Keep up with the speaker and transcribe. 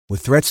With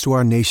threats to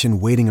our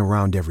nation waiting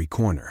around every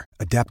corner,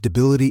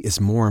 adaptability is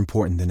more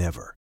important than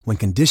ever. When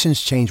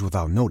conditions change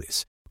without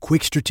notice,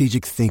 quick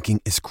strategic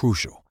thinking is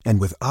crucial.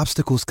 And with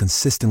obstacles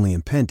consistently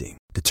impending,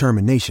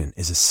 determination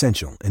is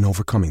essential in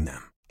overcoming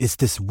them. It's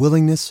this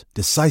willingness,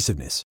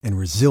 decisiveness, and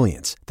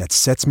resilience that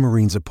sets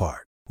Marines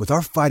apart. With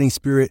our fighting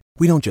spirit,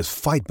 we don't just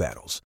fight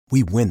battles,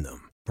 we win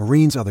them.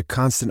 Marines are the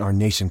constant our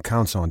nation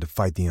counts on to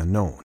fight the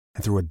unknown.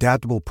 And through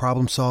adaptable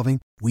problem solving,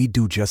 we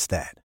do just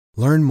that.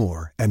 Learn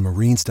more at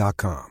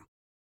marines.com.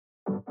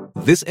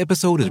 This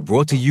episode is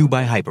brought to you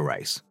by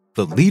Hyperice,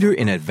 the leader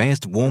in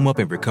advanced warm-up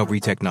and recovery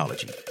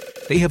technology.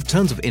 They have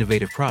tons of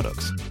innovative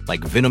products,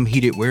 like Venom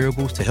heated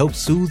wearables to help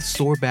soothe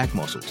sore back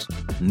muscles,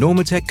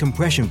 Normatec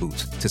compression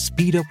boots to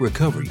speed up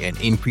recovery and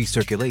increase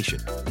circulation,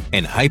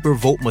 and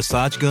Hypervolt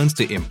massage guns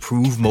to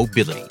improve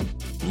mobility.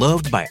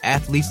 Loved by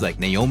athletes like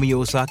Naomi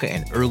Osaka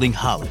and Erling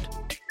Haaland.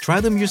 Try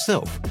them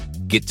yourself.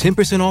 Get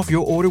 10% off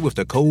your order with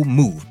the code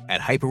MOVE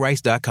at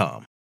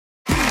hyperice.com.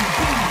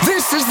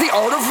 This is the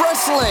Art of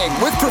Wrestling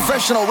with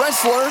professional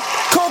wrestler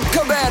Colt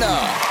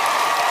Cabana.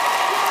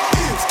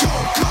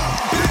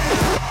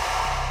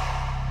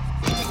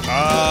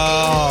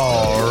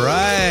 All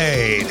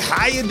right.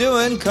 How you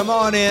doing? Come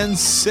on in,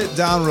 sit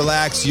down,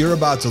 relax. You're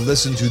about to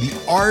listen to the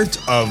Art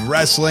of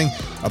Wrestling,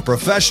 a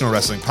professional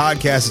wrestling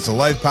podcast. It's a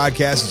life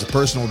podcast. It's a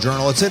personal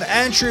journal. It's an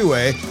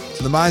entryway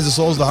to the minds, the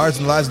souls, the hearts,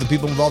 and the lives of the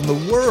people involved in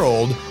the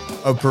world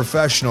of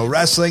professional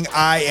wrestling.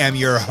 I am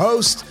your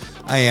host.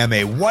 I am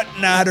a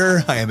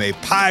whatnotter. I am a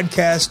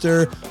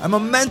podcaster. I'm a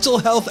mental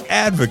health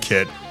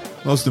advocate.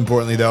 Most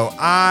importantly, though,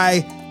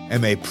 I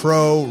am a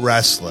pro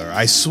wrestler.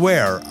 I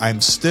swear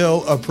I'm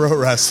still a pro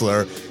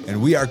wrestler,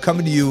 and we are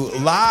coming to you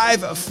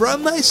live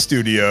from my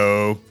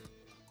studio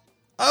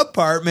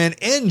apartment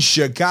in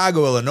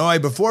Chicago, Illinois.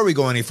 Before we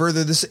go any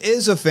further, this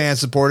is a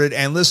fan-supported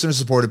and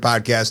listener-supported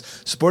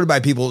podcast supported by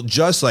people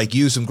just like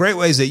you. Some great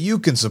ways that you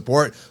can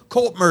support.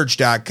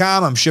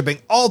 ColtMerch.com. I'm shipping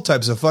all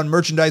types of fun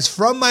merchandise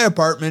from my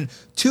apartment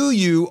to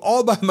you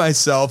all by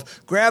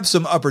myself. Grab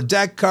some Upper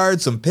Deck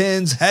cards, some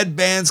pins,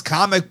 headbands,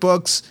 comic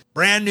books,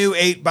 brand new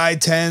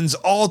 8x10s,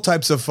 all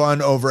types of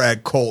fun over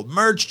at Colt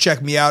Merch.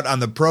 Check me out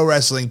on the Pro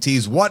Wrestling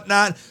Tees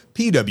Whatnot,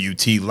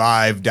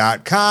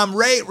 pwtlive.com.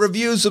 Rate,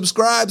 review,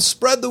 subscribe,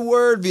 spread the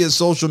word via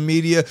social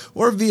media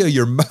or via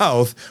your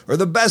mouth, or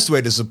the best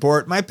way to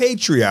support my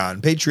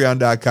Patreon,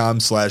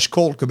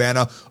 patreon.com/Colt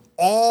Cabana.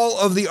 All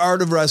of the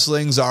Art of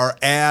Wrestlings are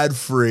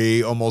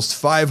ad-free, almost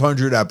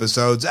 500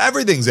 episodes.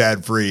 Everything's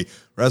ad-free.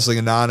 Wrestling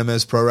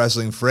Anonymous, Pro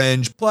Wrestling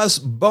Fringe, plus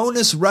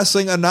bonus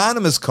Wrestling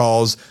Anonymous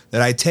calls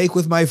that I take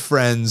with my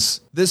friends.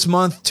 This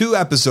month, 2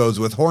 episodes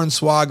with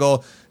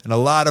Hornswoggle and a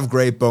lot of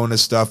great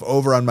bonus stuff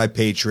over on my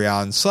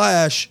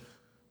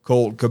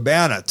Patreon/Colt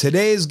Cabana.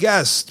 Today's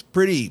guest,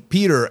 pretty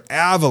Peter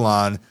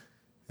Avalon,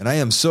 and I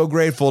am so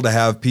grateful to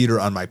have Peter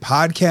on my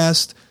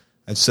podcast.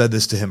 I've said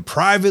this to him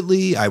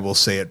privately. I will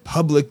say it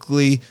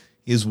publicly.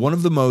 He is one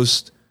of the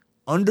most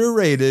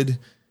underrated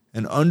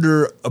and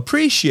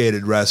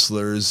underappreciated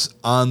wrestlers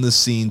on the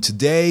scene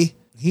today.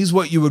 He's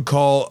what you would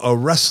call a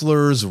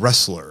wrestler's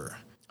wrestler.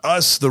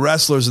 Us, the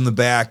wrestlers in the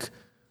back,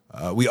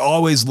 we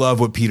always love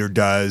what Peter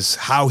does,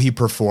 how he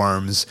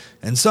performs,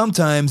 and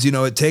sometimes,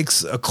 it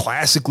takes a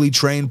classically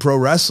trained pro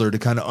wrestler to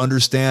kind of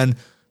understand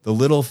the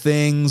little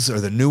things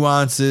or the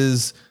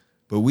nuances,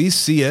 but we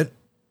see it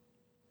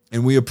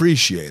and we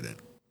appreciate it.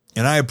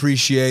 And I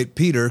appreciate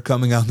Peter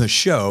coming on the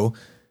show.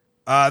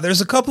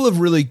 There's a couple of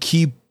really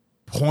key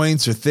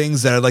points or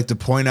things that I'd like to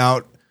point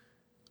out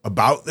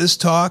about this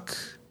talk.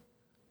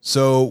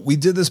 So we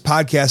did this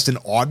podcast in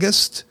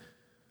August.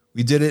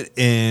 We did it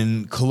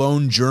in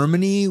Cologne,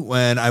 Germany,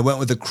 when I went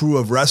with a crew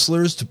of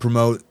wrestlers to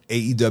promote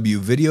AEW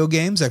video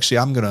games. Actually,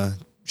 I'm going to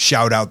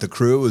shout out the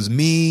crew. It was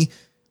me,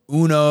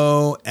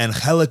 Uno,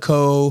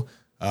 Angelico,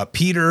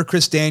 Peter,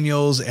 Chris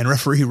Daniels, and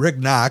referee Rick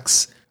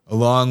Knox,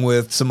 along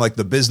with some like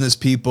the business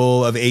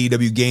people of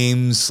AEW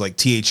games like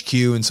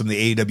THQ and some of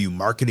the AEW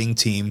marketing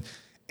team.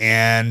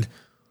 And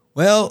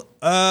well,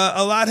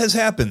 a lot has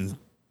happened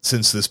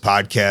since this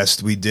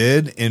podcast we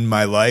did in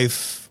my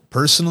life,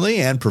 personally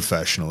and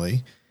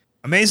professionally.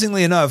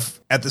 Amazingly enough,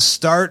 at the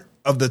start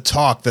of the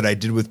talk that I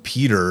did with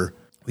Peter,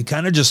 we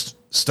kind of just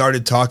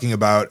started talking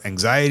about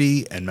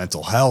anxiety and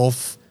mental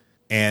health.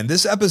 And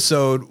this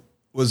episode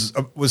was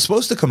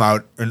supposed to come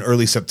out in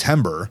early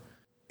September.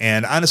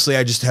 And honestly,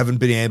 I just haven't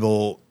been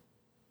able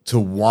to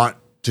want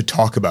to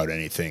talk about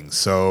anything.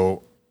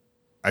 So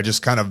I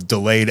just kind of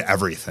delayed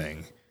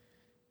everything.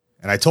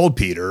 And I told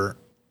Peter,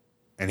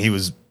 and he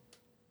was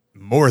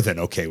more than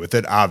okay with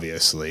it,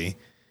 obviously.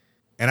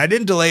 And I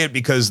didn't delay it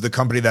because the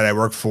company that I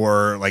work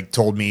for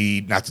told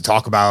me not to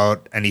talk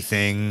about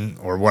anything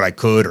or what I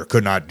could or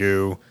could not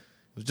do.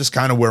 It was just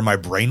kind of where my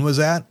brain was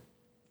at.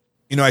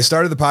 I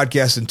started the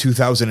podcast in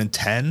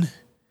 2010,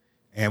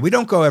 and we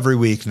don't go every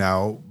week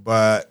now,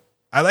 but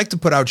I like to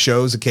put out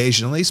shows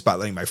occasionally,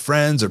 spotlighting my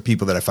friends or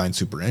people that I find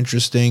super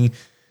interesting.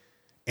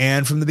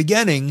 And from the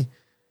beginning,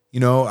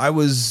 I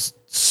was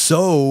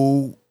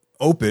so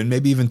open,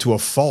 maybe even to a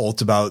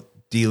fault, about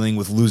dealing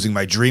with losing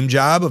my dream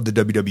job of the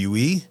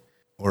WWE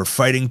or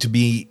fighting to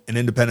be an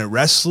independent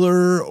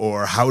wrestler,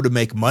 or how to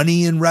make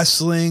money in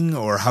wrestling,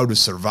 or how to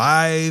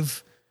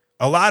survive.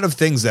 A lot of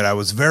things that I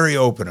was very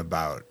open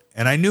about.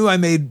 And I knew I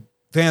made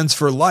fans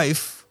for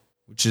life,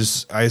 which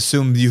is, I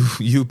assume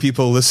you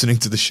people listening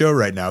to the show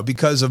right now,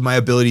 because of my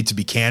ability to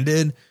be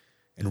candid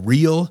and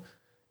real.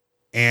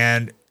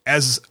 And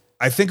as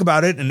I think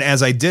about it, and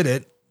as I did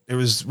it, there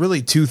was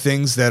really two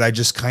things that I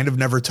just kind of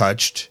never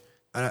touched.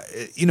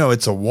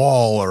 It's a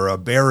wall or a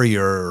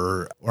barrier,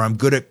 or I'm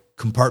good at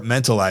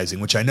compartmentalizing,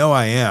 which I know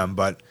I am,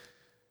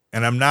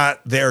 and I'm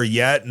not there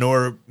yet,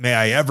 nor may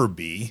I ever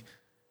be.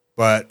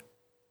 But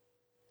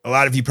a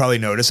lot of you probably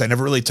noticed I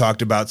never really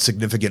talked about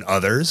significant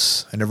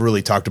others. I never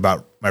really talked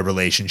about my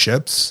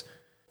relationships,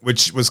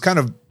 which was kind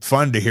of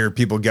fun to hear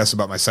people guess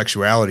about my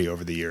sexuality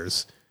over the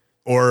years,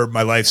 or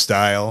my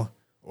lifestyle,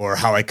 or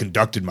how I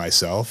conducted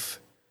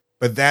myself.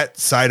 But that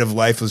side of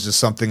life was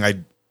just something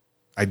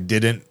I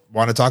didn't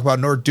want to talk about,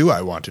 nor do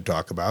I want to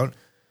talk about.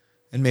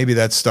 And maybe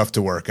that's stuff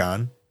to work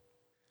on.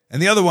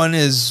 And the other one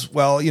is,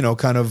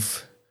 kind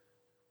of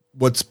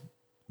what's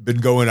been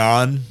going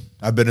on.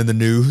 I've been in the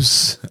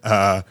news,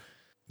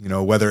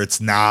 whether it's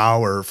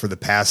now or for the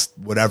past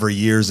whatever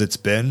years it's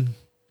been.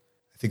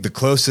 I think the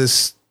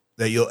closest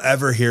that you'll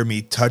ever hear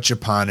me touch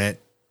upon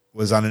it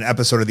was on an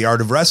episode of The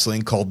Art of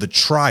Wrestling called The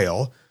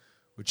Trial,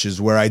 which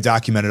is where I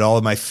documented all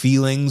of my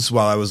feelings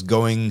while I was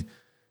going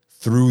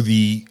through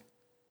the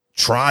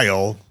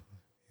trial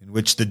in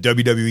which the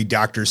WWE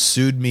doctors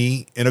sued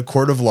me in a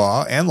court of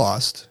law and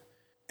lost.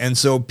 And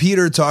so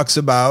Peter talks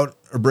about,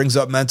 or brings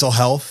up, mental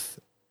health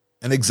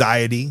and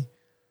anxiety.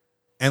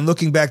 And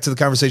looking back to the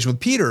conversation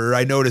with Peter,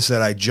 I noticed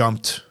that I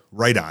jumped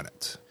right on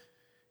it.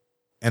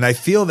 And I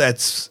feel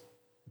that's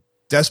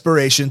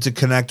desperation to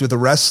connect with a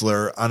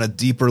wrestler on a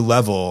deeper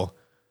level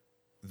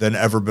than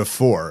ever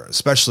before,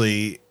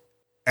 especially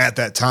at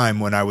that time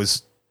when I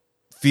was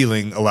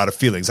feeling a lot of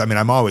feelings. I mean,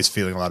 I'm always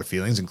feeling a lot of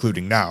feelings,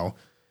 including now,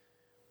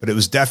 but it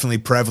was definitely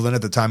prevalent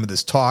at the time of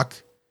this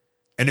talk.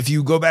 And if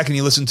you go back and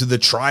you listen to the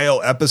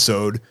trial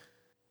episode,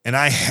 and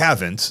I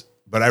haven't,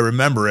 but I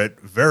remember it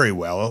very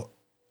well,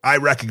 I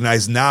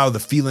recognize now the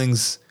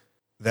feelings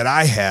that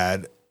I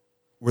had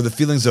were the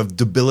feelings of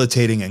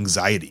debilitating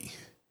anxiety.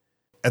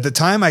 At the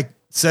time, I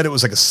said it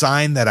was like a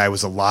sign that I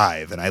was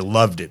alive, and I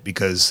loved it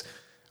because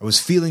I was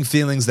feeling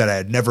feelings that I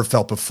had never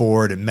felt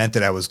before. And it meant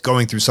that I was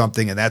going through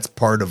something, and that's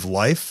part of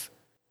life.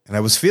 And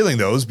I was feeling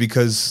those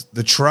because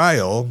the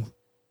trial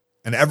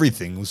and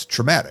everything was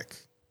traumatic,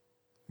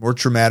 more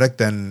traumatic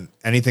than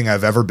anything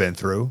I've ever been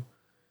through.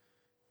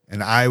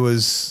 And I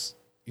was,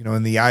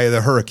 in the eye of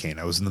the hurricane.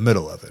 I was in the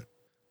middle of it.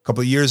 A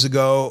couple of years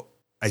ago,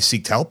 I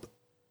sought help.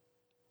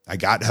 I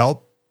got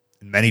help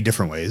in many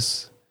different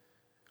ways.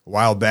 A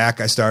while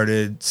back, I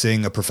started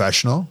seeing a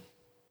professional.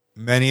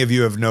 Many of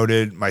you have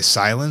noted my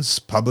silence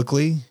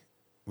publicly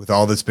with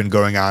all that's been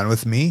going on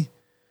with me.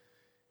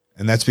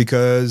 And that's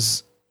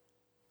because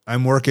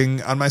I'm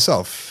working on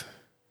myself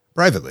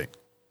privately.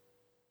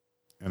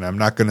 And I'm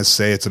not going to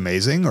say it's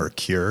amazing or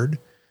cured.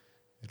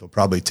 It'll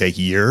probably take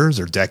years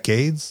or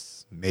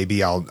decades.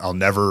 Maybe I'll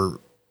never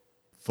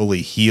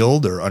fully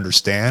healed or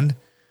understand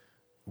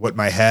what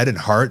my head and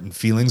heart and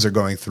feelings are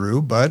going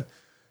through. But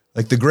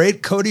like the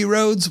great Cody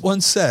Rhodes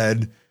once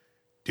said,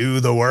 do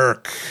the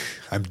work.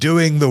 I'm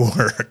doing the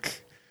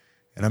work.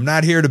 And I'm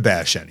not here to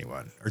bash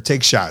anyone or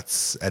take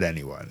shots at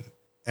anyone.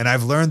 And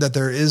I've learned that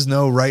there is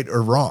no right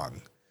or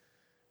wrong.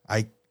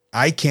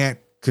 I can't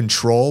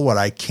control what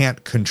I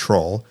can't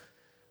control.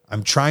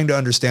 I'm trying to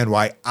understand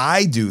why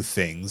I do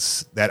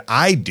things that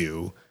I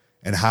do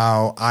and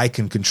how I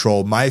can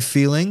control my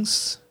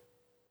feelings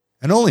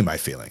and only my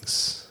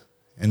feelings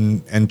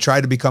and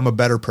try to become a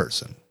better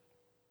person.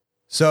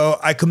 So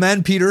I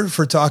commend Peter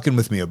for talking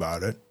with me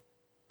about it.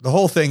 The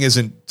whole thing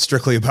isn't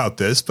strictly about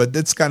this, but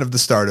it's kind of the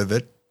start of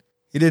it.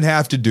 He didn't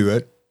have to do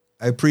it.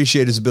 I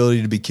appreciate his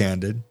ability to be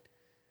candid.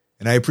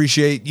 And I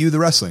appreciate you, the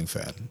wrestling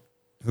fan,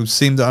 who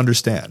seem to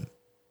understand.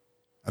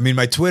 I mean,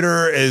 my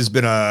Twitter has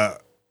been a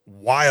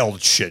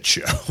wild shit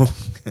show.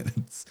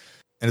 and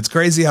it's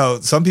crazy how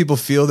some people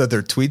feel that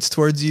their tweets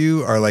towards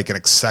you are like an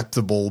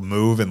acceptable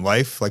move in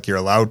life, like you're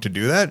allowed to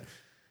do that.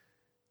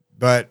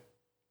 But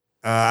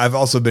I've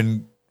also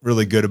been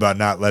really good about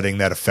not letting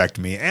that affect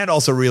me, and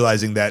also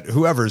realizing that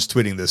whoever's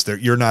tweeting this,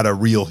 you're not a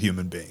real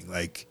human being.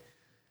 Like,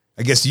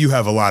 I guess you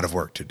have a lot of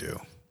work to do.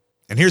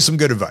 And here's some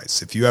good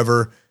advice. If you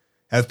ever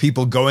have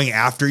people going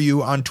after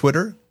you on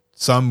Twitter,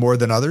 some more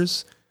than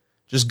others,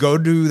 just go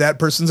to that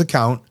person's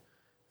account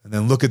and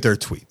then look at their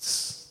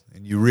tweets.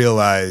 And you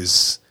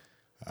realize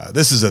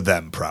this is a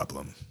them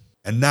problem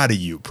and not a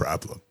you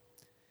problem.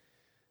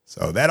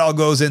 So that all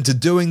goes into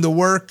doing the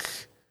work.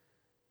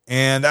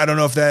 And I don't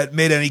know if that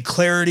made any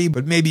clarity,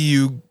 but maybe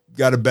you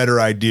got a better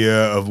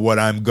idea of what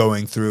I'm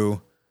going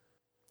through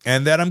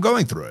and that I'm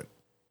going through it.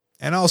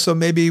 And also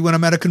maybe when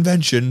I'm at a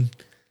convention,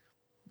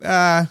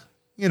 there's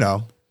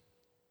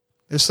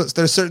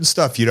certain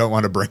stuff you don't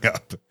want to bring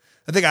up.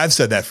 I think I've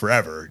said that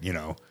forever.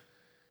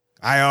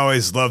 I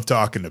always love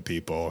talking to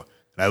people,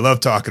 and I love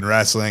talking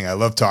wrestling. I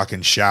love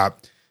talking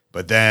shop.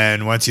 But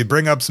then once you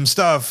bring up some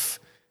stuff,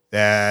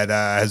 that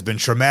has been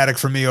traumatic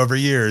for me over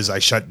years, I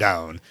shut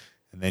down.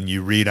 And then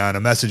you read on a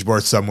message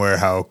board somewhere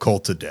how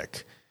Colt's a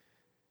dick.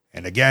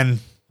 And again,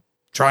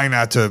 trying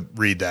not to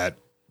read that.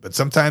 But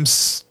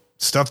sometimes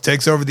stuff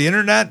takes over the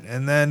internet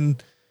and then,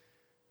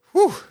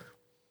 whew,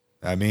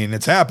 I mean,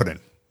 it's happening.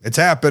 It's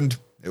happened.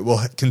 It will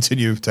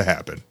continue to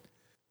happen.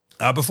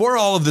 Before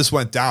all of this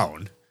went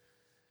down,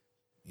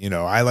 you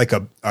know, I like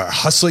a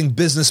hustling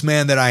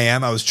businessman that I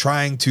am. I was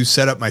trying to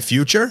set up my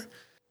future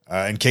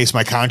in case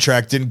my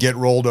contract didn't get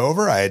rolled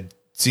over. I had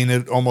seen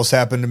it almost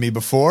happen to me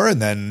before. And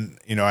then,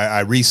 you know, I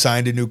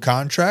re-signed a new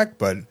contract,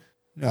 but you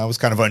know, I was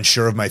kind of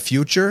unsure of my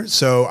future.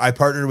 So I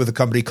partnered with a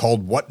company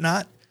called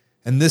Whatnot.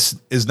 And this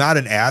is not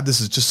an ad.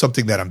 This is just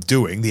something that I'm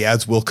doing. The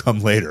ads will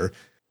come later.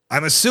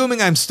 I'm assuming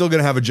I'm still going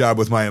to have a job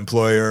with my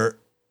employer.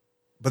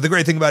 But the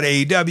great thing about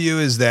AEW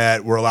is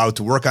that we're allowed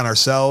to work on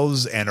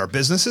ourselves and our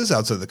businesses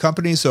outside of the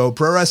company. So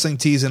Pro Wrestling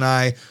Tees and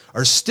I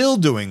are still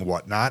doing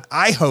Whatnot.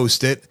 I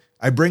host it.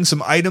 I bring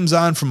some items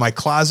on from my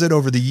closet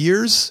over the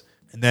years.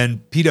 And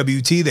then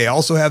PWT, they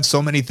also have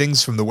so many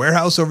things from the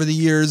warehouse over the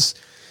years.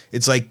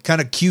 It's like kind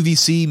of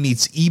QVC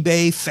meets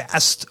eBay,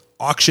 fast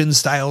auction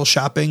style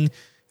shopping.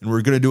 And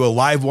we're going to do a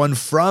live one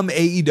from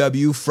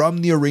AEW, from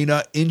the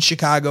arena in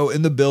Chicago,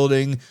 in the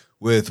building,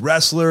 with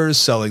wrestlers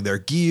selling their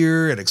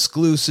gear and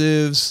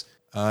exclusives.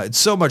 It's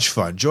so much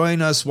fun.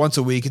 Join us once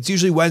a week. It's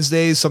usually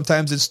Wednesdays.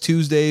 Sometimes it's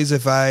Tuesdays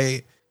if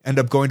I end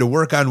up going to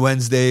work on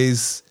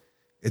Wednesdays.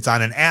 It's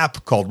on an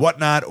app called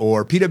Whatnot,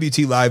 or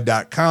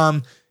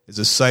pwtlive.com is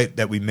a site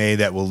that we made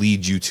that will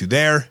lead you to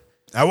there.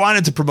 I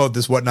wanted to promote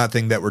this Whatnot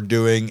thing that we're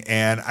doing,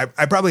 and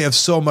I probably have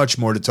so much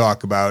more to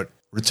talk about.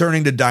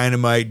 Returning to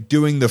Dynamite,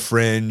 doing the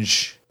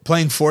Fringe,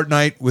 playing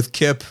Fortnite with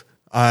Kip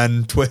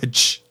on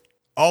Twitch,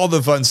 all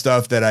the fun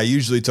stuff that I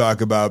usually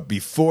talk about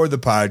before the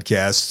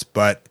podcast,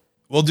 but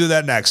we'll do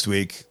that next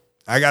week.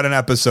 I got an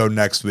episode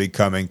next week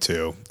coming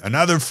too.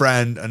 Another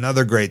friend,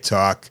 another great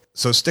talk.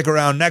 So stick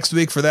around next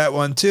week for that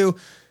one too.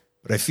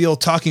 But I feel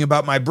talking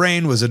about my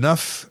brain was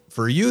enough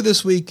for you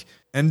this week,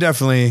 and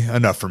definitely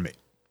enough for me.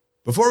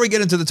 Before we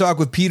get into the talk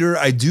with Peter,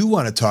 I do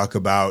want to talk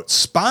about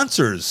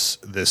sponsors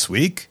this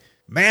week.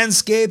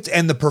 Manscaped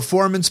and the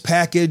Performance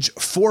Package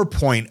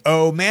 4.0.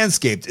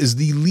 Manscaped is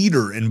the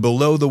leader in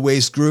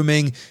below-the-waist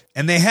grooming,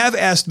 and they have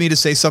asked me to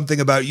say something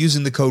about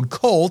using the code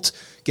COLT,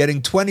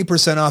 getting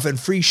 20% off and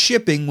free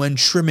shipping when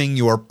trimming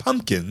your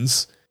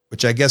pumpkins,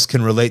 which I guess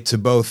can relate to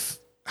both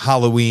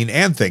Halloween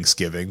and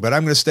Thanksgiving, but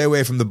I'm going to stay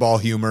away from the ball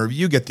humor.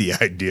 You get the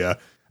idea.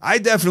 I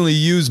definitely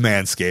use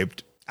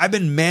Manscaped. I've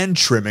been man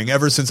trimming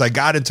ever since I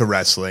got into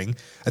wrestling.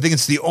 I think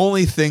it's the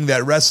only thing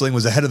that wrestling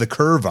was ahead of the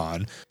curve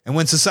on. And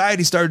when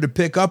society started to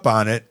pick up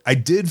on it, I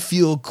did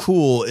feel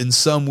cool in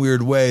some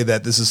weird way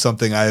that this is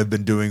something I have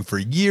been doing for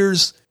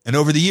years. And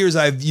over the years,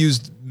 I've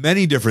used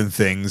many different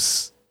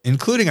things,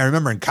 including, I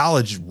remember in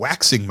college,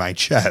 waxing my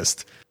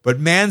chest. But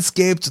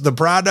Manscaped, the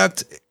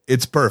product,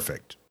 it's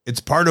perfect.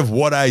 It's part of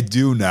what I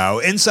do now.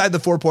 Inside the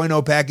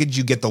 4.0 package,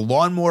 you get the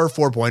Lawnmower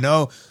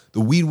 4.0,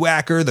 the Weed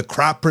Whacker, the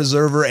Crop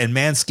Preserver, and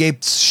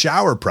Manscaped's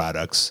shower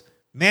products.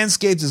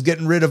 Manscaped is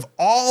getting rid of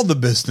all the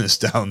business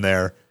down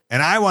there,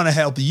 and I want to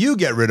help you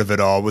get rid of it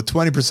all with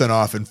 20%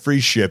 off and free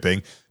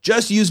shipping.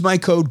 Just use my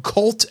code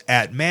COLT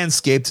at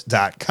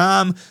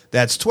manscaped.com.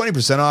 That's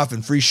 20% off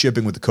and free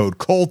shipping with the code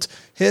COLT.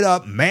 Hit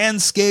up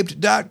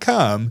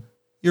manscaped.com.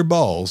 Your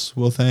balls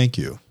will thank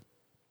you.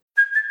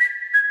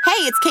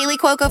 Hey, it's Kaylee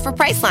Cuoco for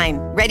Priceline.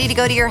 Ready to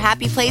go to your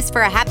happy place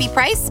for a happy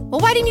price? Well,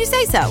 why didn't you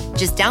say so?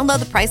 Just download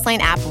the Priceline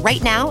app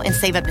right now and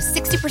save up to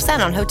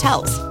 60% on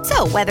hotels.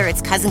 So whether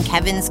it's Cousin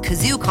Kevin's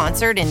Kazoo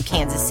Concert in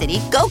Kansas City,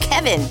 go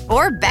Kevin,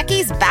 or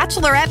Becky's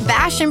Bachelorette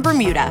Bash in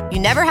Bermuda, you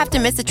never have to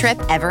miss a trip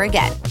ever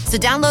again. So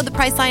download the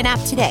Priceline app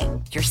today.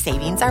 Your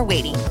savings are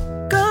waiting.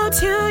 Go to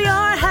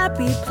your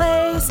happy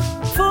place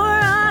for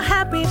a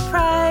happy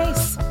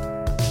price.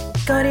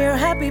 Go to your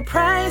happy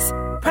price,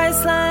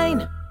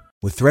 Priceline.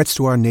 With threats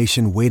to our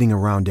nation waiting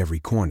around every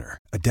corner,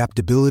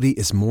 adaptability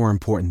is more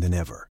important than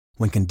ever.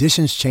 When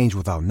conditions change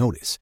without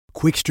notice,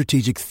 quick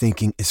strategic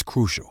thinking is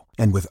crucial.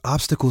 And with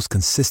obstacles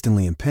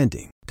consistently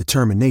impending,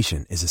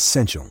 determination is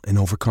essential in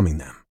overcoming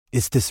them.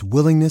 It's this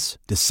willingness,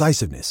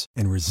 decisiveness,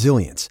 and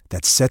resilience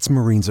that sets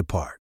Marines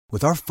apart.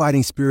 With our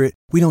fighting spirit,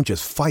 we don't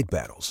just fight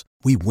battles,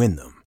 we win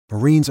them.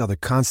 Marines are the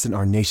constant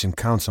our nation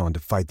counts on to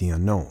fight the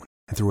unknown.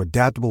 And through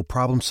adaptable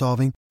problem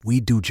solving,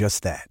 we do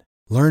just that.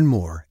 Learn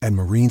more at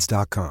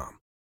marines.com.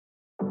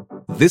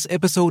 This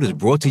episode is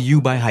brought to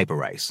you by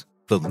Hyperice,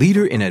 the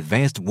leader in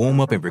advanced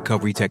warm-up and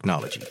recovery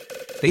technology.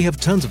 They have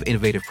tons of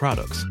innovative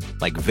products,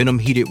 like Venom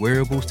heated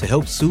wearables to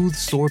help soothe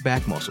sore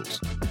back muscles,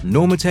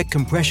 Normatec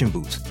compression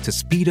boots to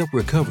speed up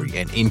recovery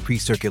and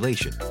increase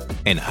circulation,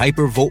 and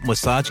Hypervolt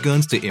massage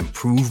guns to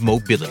improve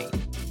mobility.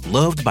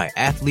 Loved by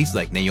athletes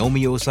like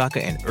Naomi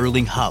Osaka and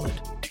Erling Haaland.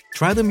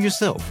 Try them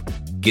yourself.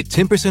 Get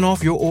 10%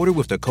 off your order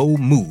with the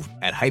code MOVE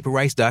at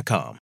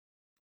hyperice.com.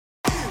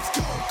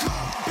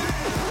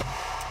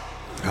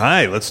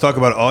 Hi, let's talk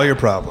about all your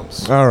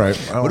problems. All right.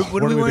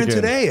 What are we wearing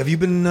today? Have you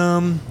been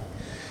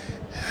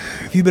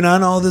Have you been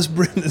on all this?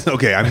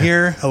 Okay, I'm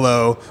here.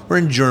 Hello. We're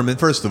in German.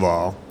 First of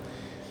all,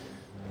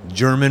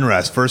 German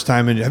rest. First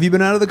time in. Have you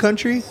been out of the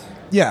country?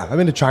 Yeah, I've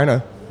been to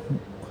China.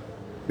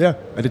 Yeah,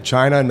 I did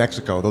China and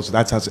Mexico.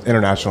 That's as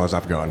international as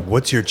I've gone.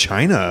 What's your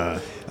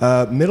China?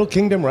 Middle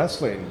Kingdom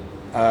Wrestling.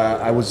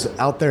 I was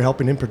out there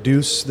helping him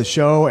produce the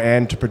show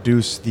and to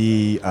produce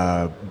the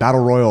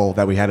Battle Royal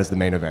that we had as the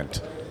main event.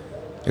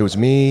 It was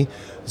me,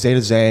 Zeta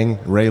Zhang,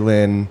 Ray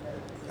Lin.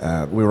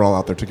 We were all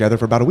out there together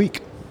for about a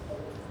week.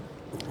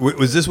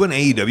 Was this when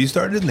AEW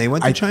started and they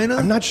went to China?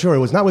 I'm not sure. It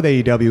was not with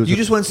AEW. You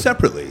just went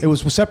separately. It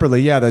was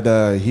separately,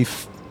 yeah. He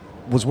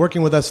was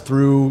working with us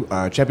through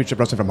Championship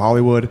Wrestling from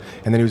Hollywood,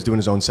 and then he was doing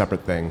his own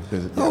separate thing.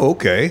 Oh,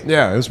 okay.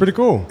 Yeah, it was pretty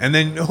cool. And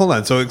then, hold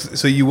on.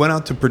 So you went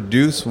out to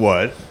produce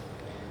what?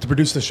 To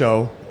produce the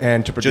show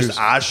and to produce just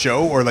a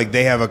show, or like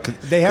they have a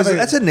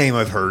that's a name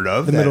I've heard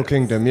of. The Middle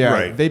Kingdom, yeah.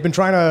 Right. They've been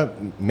trying to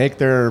make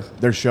their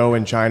show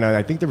in China.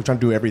 I think they were trying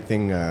to do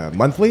everything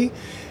monthly,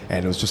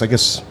 and it was just, I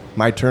guess,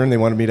 my turn. They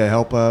wanted me to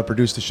help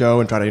produce the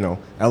show and try to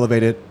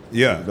elevate it.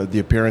 Yeah. The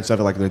appearance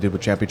of it, like they did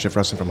with Championship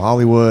Wrestling from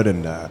Hollywood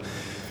and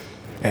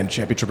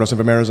Championship Wrestling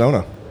from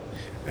Arizona.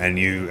 That's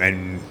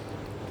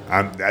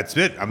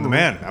it. I'm the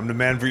man. I'm the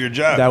man for your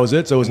job. That was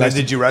it. So it was nice.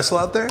 Did you wrestle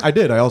out there? I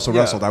did. I also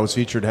wrestled. I was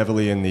featured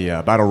heavily in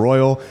the Battle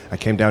Royal. I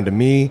came down to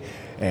me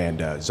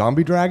and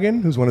Zombie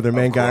Dragon, who's one of their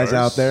main guys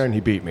out there, and he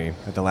beat me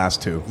at the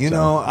last two.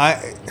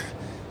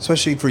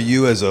 Especially for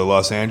you as a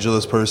Los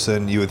Angeles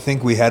person, you would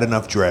think we had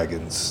enough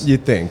dragons.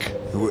 You'd think.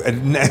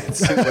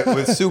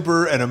 With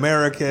Super and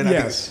American.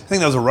 Yes. I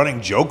think that was a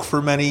running joke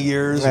for many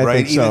years,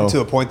 right? Even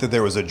to a point that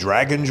there was a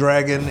dragon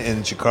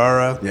in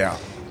Chikara. Yeah.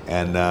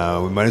 And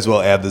we might as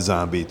well add the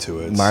zombie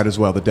to it. Might as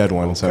well, the dead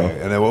one. Okay. So.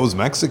 And then what was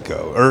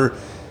Mexico? Or,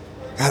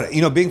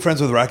 God, being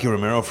friends with Rocky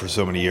Romero for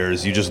so many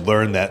years, you just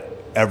learn that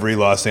every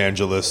Los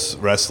Angeles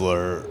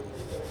wrestler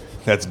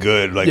that's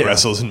good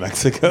wrestles in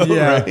Mexico,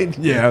 right?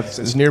 Yeah,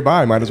 it's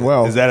nearby. Might as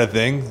well. Is that a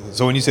thing?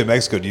 So when you say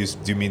Mexico, do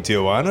you mean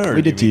Tijuana? Or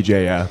we did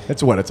TJ, yeah.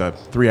 It's a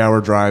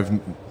 3-hour drive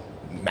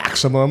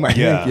maximum, I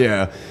think.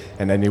 Yeah.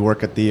 And then you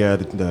work at the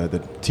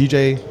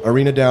TJ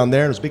arena down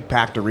there. It was a big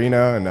packed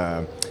arena,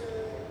 and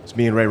it's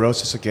me and Ray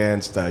Rosas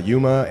against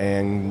Yuma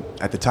and,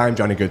 at the time,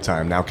 Johnny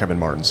Goodtime, now Kevin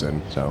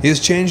Martinson. So he has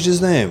changed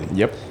his name?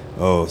 Yep.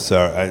 Oh,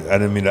 sorry. I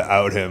didn't mean to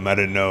out him. I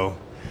didn't know.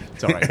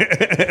 It's all right.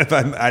 If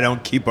I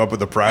don't keep up with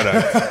the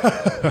product.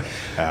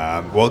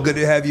 Well, good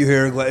to have you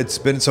here. It's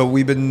been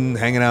we've been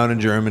hanging out in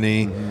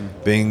Germany,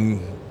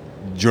 being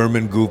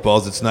German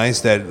goofballs. It's nice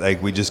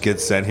that we just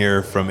get sent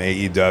here from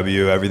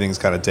AEW. Everything's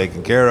kind of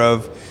taken care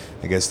of.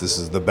 I guess this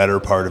is the better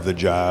part of the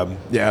job.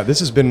 Yeah, this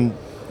has been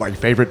my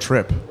favorite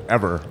trip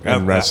ever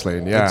in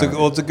wrestling. Yeah,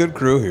 it's a good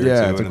crew here.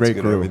 Yeah, too, it's a great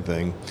crew.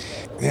 Everything.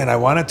 Man, I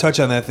want to touch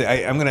on that thing.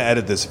 I'm going to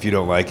edit this if you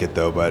don't like it,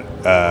 though. But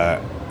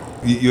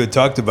you had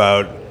talked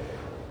about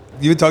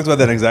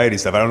that anxiety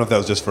stuff. I don't know if that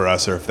was just for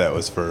us or if that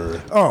was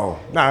for. Oh,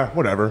 nah,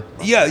 whatever.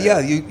 Yeah.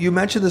 You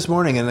mentioned this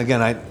morning, and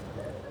again,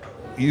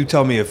 you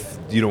tell me if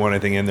you don't want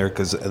anything in there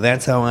because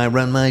that's how I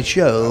run my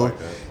show.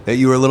 That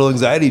you were a little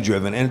anxiety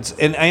driven,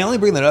 and I only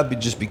bring that up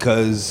just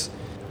because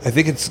I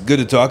think it's good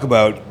to talk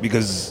about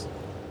because.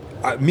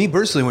 Me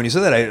personally, when you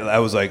said that, I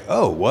was like,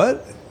 oh,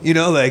 what?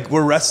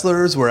 We're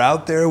wrestlers, we're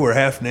out there, we're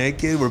half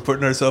naked, we're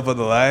putting ourselves on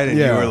the line, and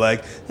you were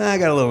like, I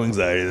got a little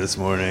anxiety this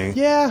morning.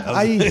 Yeah,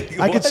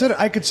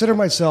 I consider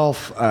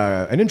myself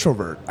an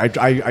introvert. I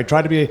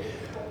try to be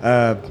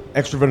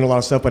extrovert in a lot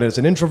of stuff, but as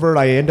an introvert,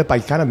 I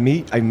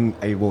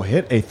will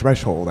hit a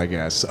threshold, I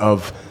guess,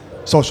 of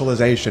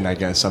socialization, I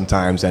guess,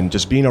 sometimes, and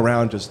just being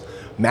around just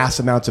mass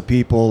amounts of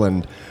people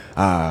and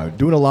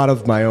doing a lot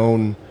of my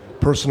own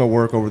personal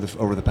work over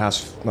the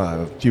past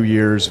few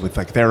years with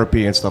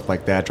therapy and stuff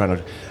like that, trying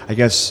to, I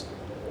guess,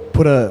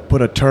 put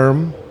a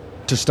term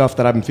to stuff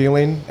that I'm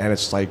feeling, and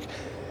it's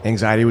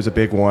anxiety was a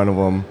big one of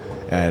them,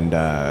 and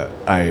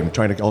I am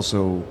trying to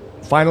also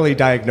finally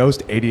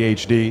diagnosed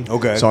ADHD.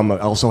 Okay. So I'm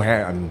also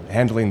I'm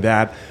handling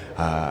that.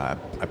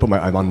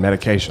 I'm on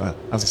medication. I was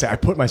gonna say I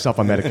put myself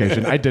on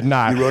medication. I did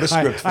not. You wrote a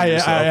script for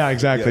yourself. Yeah,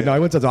 exactly. Yeah. No, I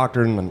went to the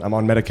doctor and I'm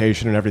on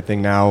medication and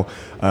everything now.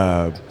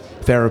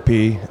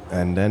 Therapy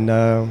and then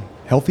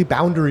healthy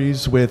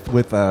boundaries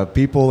with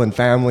people and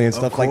family and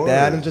stuff like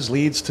that, and it just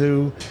leads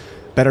to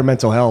better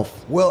mental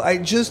health. Well,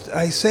 I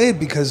say it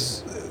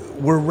because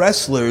we're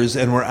wrestlers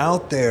and we're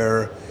out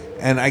there,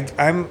 and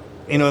I'm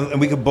and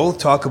we could both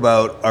talk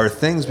about our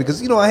things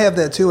because I have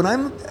that too,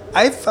 and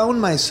I found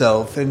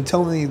myself, and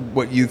tell me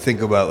what you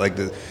think about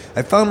this.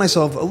 I found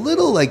myself a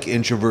little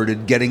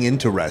introverted getting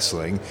into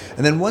wrestling,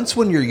 and then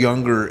when you're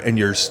younger and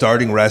you're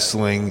starting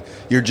wrestling,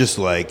 you're just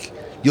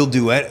you'll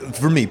do it.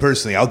 For me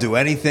personally, I'll do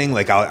anything.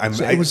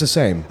 It was the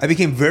same. I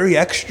became very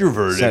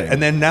extroverted,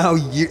 and then now,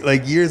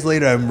 years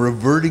later, I'm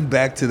reverting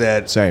back to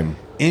that same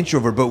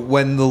introvert. But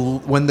when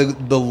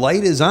the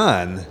light is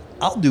on,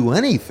 I'll do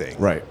anything.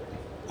 Right.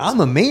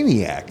 I'm a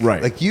maniac.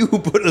 Right. You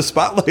put a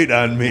spotlight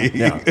on me.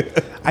 Yeah.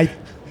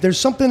 There's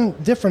something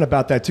different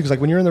about that too, because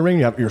when you're in the ring,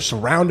 you're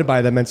surrounded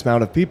by the immense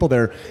amount of people.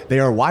 They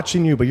are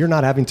watching you, but you're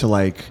not having to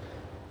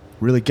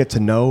really get to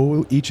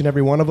know each and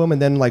every one of them.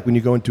 And then like when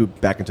you go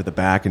back into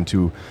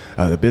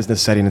the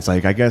business setting, it's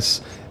like, I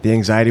guess the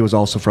anxiety was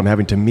also from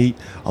having to meet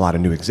a lot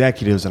of new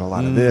executives and a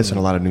lot of this and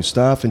a lot of new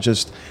stuff. And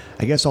just,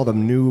 I guess all the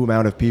new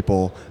amount of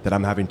people that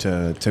I'm having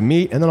to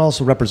meet and then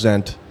also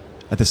represent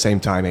at the same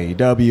time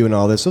AEW and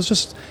all this. So it's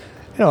just,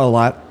 a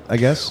lot, I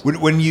guess.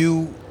 When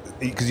you,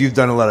 because you've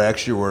done a lot of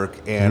extra work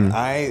and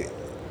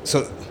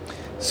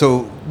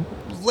so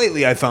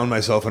lately I found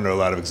myself under a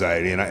lot of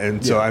anxiety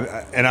so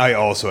I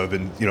also have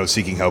been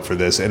seeking help for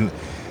this, and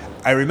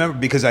I remember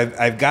because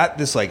I've got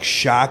this like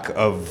shock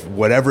of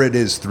whatever it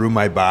is through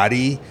my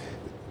body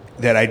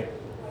that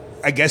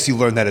I guess you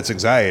learn that it's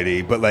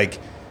anxiety, but like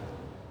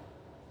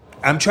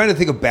I'm trying to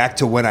think back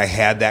to when I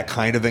had that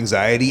kind of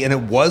anxiety, and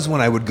it was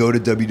when I would go to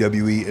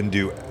WWE and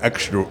do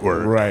extra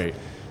work. Right.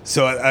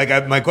 So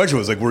my question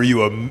was like, were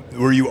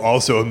you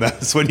also a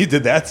mess when you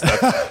did that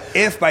stuff?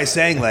 If by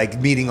saying like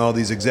meeting all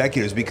these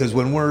executives, because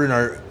when we're in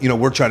our,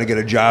 we're trying to get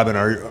a job in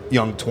our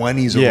young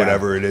 20s or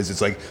whatever it is,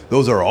 it's like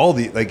those are all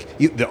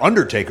the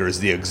Undertaker is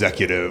the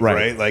executive,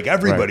 right? Like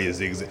everybody is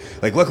the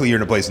like. Luckily, you're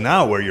in a place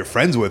now where you're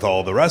friends with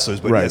all the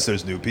wrestlers, but yes,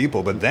 there's new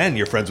people, but then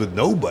you're friends with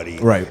nobody.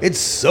 Right. It's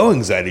so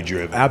anxiety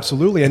driven.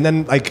 Absolutely, and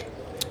then like.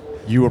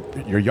 You're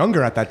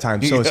younger at that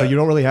time, so you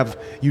don't really have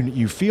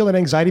you feel an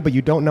anxiety, but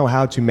you don't know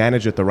how to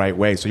manage it the right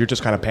way. So you're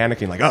just kind of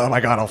panicking, like, oh my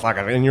god, oh fuck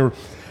it, and you're.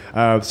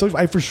 So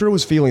I for sure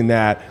was feeling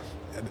that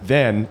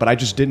then, but I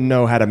just didn't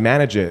know how to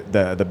manage it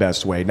the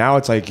best way. Now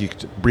it's like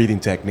breathing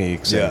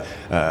techniques, and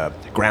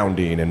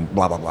grounding, and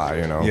blah blah blah.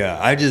 Yeah,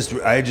 I don't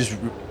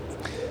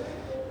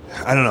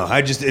know.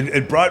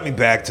 It brought me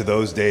back to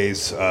those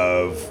days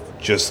of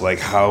just like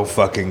how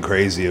fucking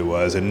crazy it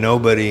was, and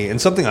nobody. And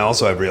something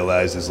also I've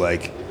realized is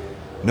like.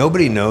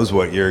 Nobody knows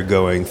what you're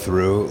going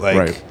through,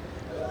 like,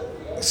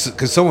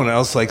 because someone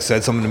else like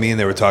said something to me, and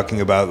they were talking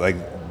about like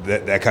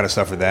that kind of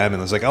stuff for them, and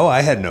I was like, oh,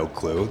 I had no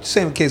clue.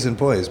 Same case in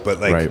boys,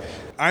 but like,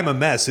 I'm a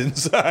mess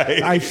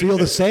inside. I feel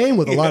the same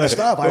with a lot of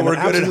stuff. But we're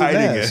good at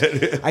hiding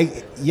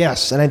it.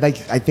 Yes, and I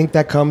think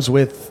that comes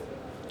with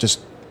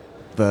just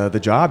the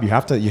job. You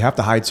have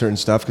to hide certain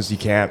stuff because you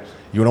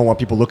don't want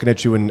people looking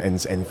at you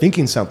and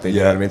thinking something. You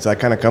know what I mean? So that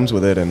kind of comes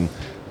with it, and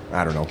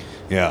I don't know.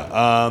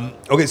 Yeah.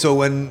 Okay. So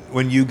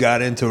when you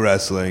got into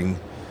wrestling,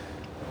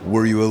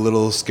 were you a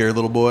little scared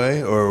little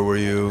boy, or were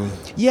you?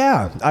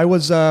 Yeah, I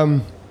was.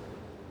 I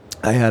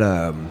had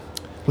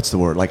what's the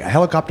word? Like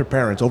helicopter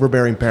parents,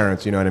 overbearing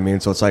parents. You know what I mean?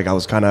 So it's like I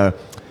was kind of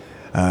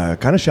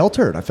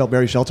sheltered. I felt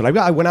very sheltered.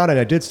 I went out and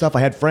I did stuff.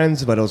 I had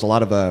friends, but it was a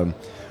lot of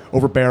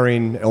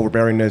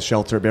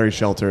overbearingness, very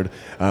sheltered.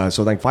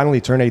 So then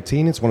finally turned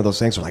 18. It's one of those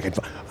things where like,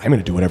 I'm going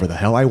to do whatever the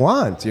hell I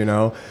want,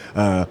 No,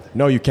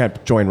 you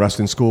can't join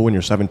wrestling school when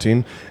you're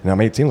 17. And I'm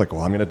 18, like,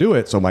 well, I'm going to do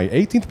it. So my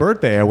 18th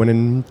birthday, I went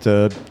in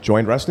to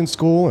join wrestling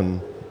school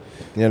and,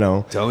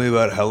 Tell me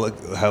about how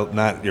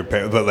not your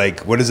parents, but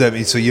like, what does that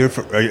mean? So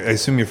I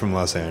assume you're from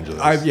Los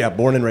Angeles.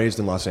 Born and raised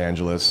in Los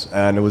Angeles.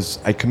 And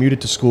I commuted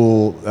to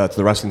school, to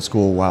the wrestling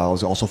school while I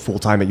was also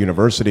full-time at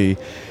university.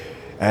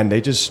 And they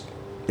just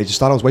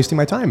thought I was wasting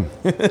my time.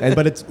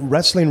 But it's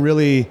wrestling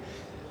really,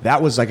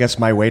 that was, I guess,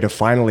 my way to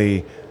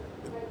finally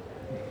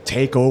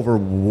take over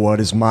what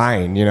is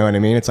mine. You know what I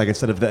mean? It's like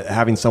instead of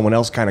having someone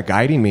else kind of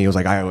guiding me, it was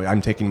like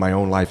I'm taking my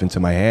own life into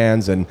my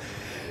hands. And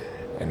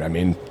I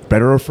mean,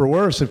 better or for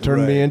worse, it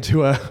turned me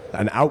into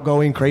an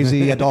outgoing,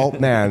 crazy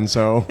adult man.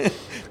 So,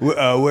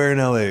 where in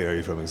LA are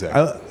you from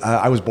exactly?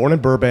 I was born in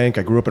Burbank.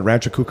 I grew up in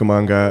Rancho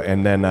Cucamonga,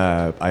 and then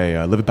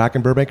I live back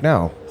in Burbank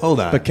now. Hold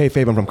on. But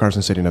kayfabe, I'm from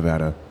Carson City,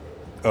 Nevada.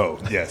 Oh,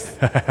 yes.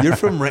 You're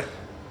from...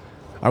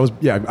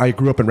 I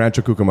grew up in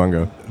Rancho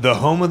Cucamonga. The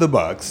home of the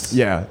Bucks.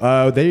 Yeah.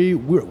 I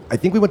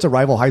think we went to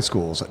rival high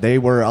schools. They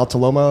were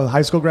Altaloma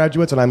high school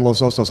graduates, and I'm Los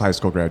Osos high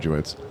school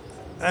graduates.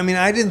 I mean,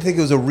 I didn't think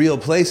it was a real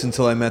place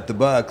until I met the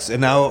Bucks,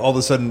 and now all of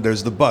a sudden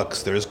there's the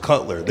Bucks, there's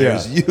Cutler,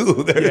 there's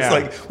you. There's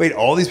like, wait,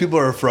 all these people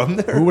are from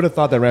there? Who would have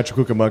thought that Rancho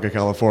Cucamonga,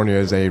 California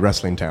is a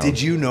wrestling town?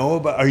 Did you know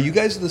about... Are you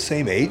guys the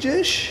same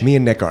age-ish? Me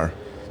and Nick are.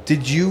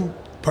 Did you...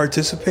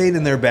 participate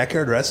in their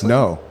backyard wrestling?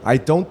 No, I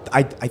don't.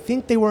 I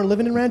think they weren't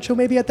living in Rancho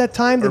maybe at that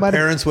time. Or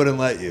parents wouldn't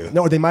let you.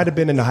 No, they might have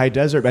been in the high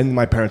desert, and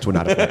my parents would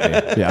not have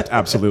let me. Yeah,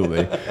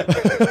 absolutely.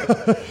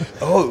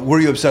 Oh, were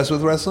you obsessed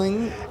with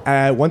wrestling?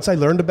 Once I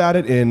learned about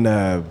it in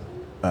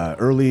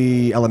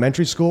early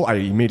elementary school, I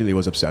immediately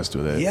was obsessed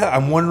with it. Yeah,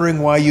 I'm wondering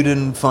why you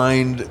didn't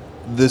find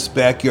this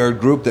backyard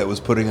group that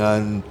was putting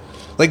on,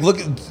 like, look.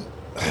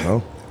 I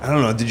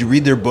don't know. Did you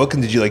read their book,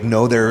 and did you like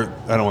know their?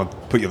 I don't want to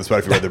put you on the spot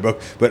if you read their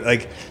book, but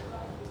like.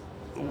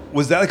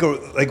 Was that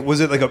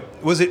was it?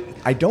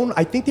 I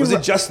think they was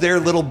it just their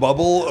little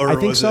bubble, or I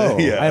think so.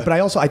 Yeah. But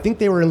I think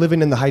they were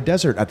living in the high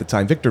desert at the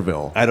time,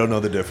 Victorville. I don't know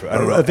the difference. I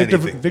don't know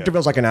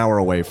Victorville's like an hour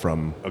away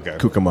from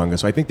Cucamonga,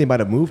 so I think they might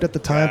have moved at the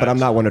time, but I'm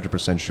not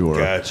 100% sure.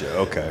 Gotcha.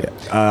 Okay.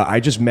 Yeah. I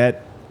just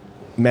met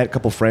a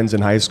couple friends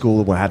in high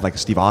school who had like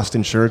Steve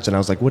Austin shirts, and I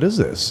was like, "What is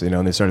this?"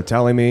 And they started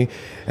telling me,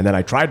 and then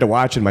I tried to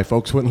watch it. My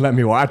folks wouldn't let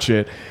me watch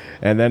it,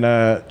 and then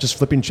just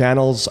flipping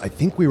channels. I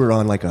think we were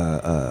on like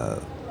a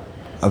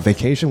a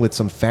vacation with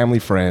some family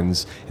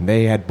friends, and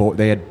they had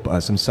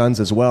some sons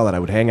as well that I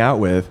would hang out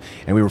with,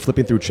 and we were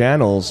flipping through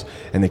channels,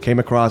 and they came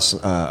across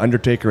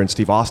Undertaker and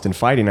Steve Austin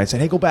fighting. And I said,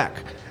 "Hey, go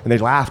back," and they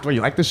laughed. "Well,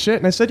 you like this shit?"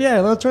 And I said, "Yeah,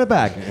 let's turn it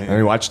back." And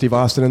we watched Steve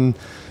Austin and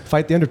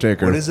fight the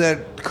Undertaker. What is that?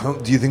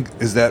 Do you think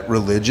is that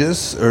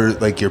religious, or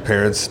like your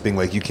parents being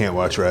like, you can't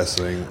watch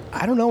wrestling?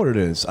 I don't know what it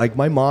is. Like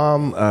my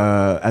mom,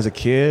 as a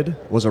kid,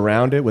 was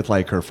around it with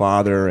like her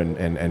father and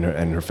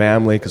her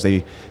family because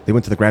they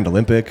went to the Grand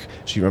Olympic.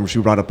 She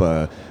brought up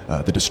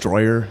the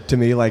Destroyer to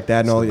me like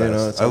that and all. You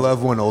know, I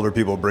love when older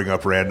people bring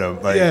up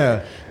random. Like,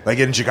 yeah. Like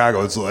in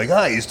Chicago, it's like,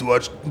 I used to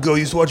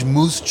watch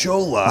Moose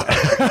Chola.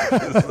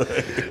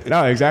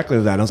 No, exactly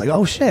that. I was like,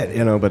 oh shit,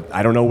 you know. But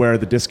I don't know where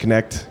the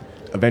disconnect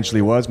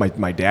eventually was.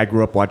 My dad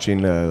grew up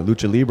watching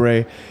Lucha Libre,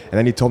 and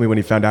then he told me when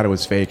he found out it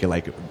was fake, it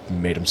like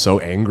made him so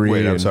angry.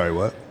 Wait, I'm sorry,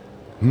 what?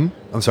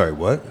 I'm sorry,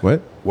 what? What?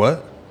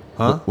 What?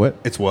 Huh? What?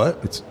 It's what?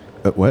 It's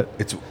what?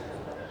 It's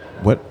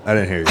what? I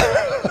didn't hear you.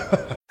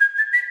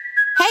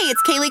 Hey,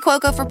 it's Kaylee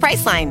Cuoco for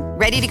Priceline.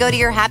 Ready to go to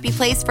your happy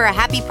place for a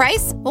happy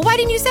price? Well, why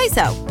didn't you say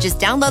so? Just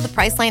download the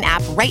Priceline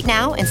app right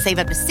now and save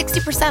up to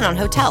 60% on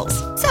hotels.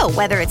 So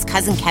whether it's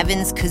Cousin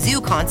Kevin's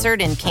Kazoo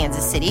Concert in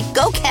Kansas City,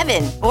 go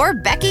Kevin, or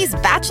Becky's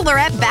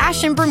Bachelorette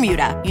Bash in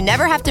Bermuda, you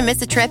never have to miss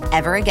a trip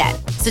ever again.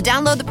 So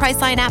download the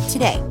Priceline app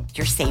today.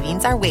 Your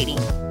savings are waiting.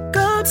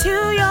 Go to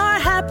your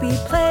happy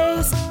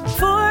place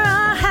for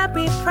a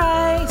happy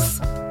price.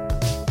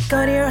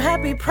 Go to your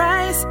happy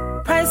price,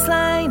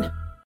 Priceline.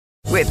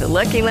 With the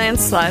Lucky Land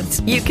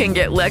Slots, you can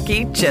get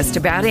lucky just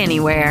about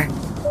anywhere.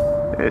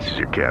 This is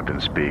your captain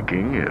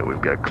speaking.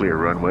 We've got clear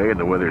runway and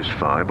the weather's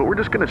fine, but we're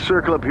just going to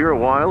circle up here a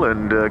while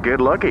and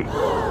get lucky.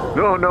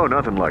 No,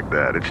 nothing like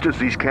that. It's just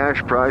these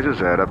cash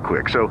prizes add up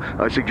quick. So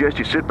I suggest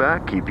you sit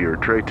back, keep your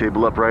tray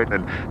table upright,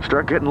 and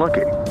start getting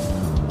lucky.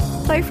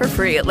 Play for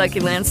free at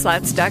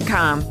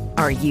LuckyLandSlots.com.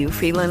 Are you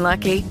feeling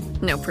lucky?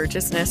 No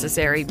purchase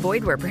necessary.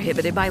 Void where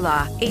prohibited by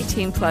law.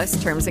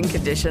 18+ terms and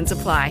conditions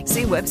apply.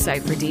 See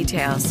website for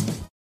details.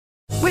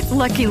 With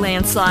Lucky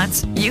Land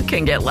Slots, you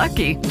can get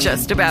lucky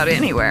just about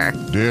anywhere.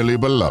 Dearly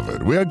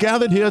beloved, we are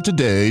gathered here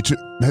today to...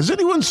 Has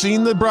anyone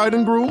seen the bride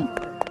and groom?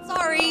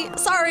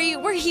 Sorry,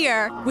 we're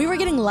here. We were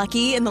getting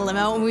lucky in the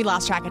limo and we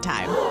lost track of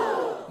time.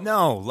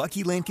 No,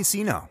 Lucky Land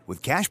Casino,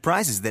 with cash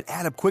prizes that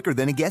add up quicker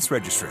than a guest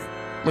registry.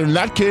 In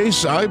that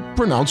case, I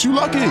pronounce you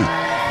lucky.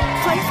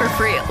 Play for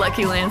free at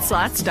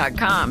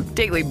LuckyLandSlots.com.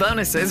 Daily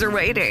bonuses are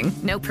waiting.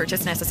 No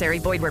purchase necessary.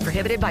 Void where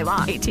prohibited by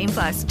law.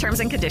 18+. Terms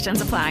and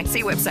conditions apply.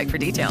 See website for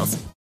details.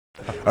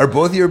 Are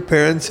both your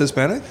parents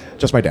Hispanic?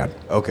 Just my dad.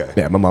 Okay.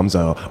 Yeah, my mom's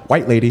a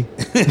white lady.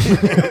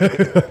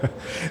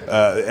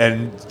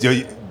 And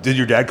did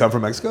your dad come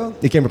from Mexico?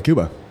 He came from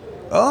Cuba.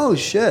 Oh,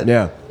 shit.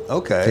 Yeah.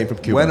 Okay. Came from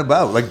Cuba. When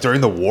about? Like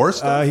during the war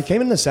stuff? He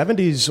came in the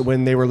 70s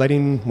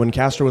when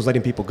Castro was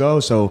letting people go.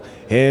 So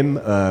him,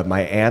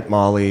 my Aunt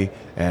Molly,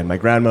 and my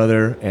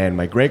grandmother and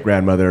my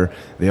great-grandmother,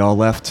 they all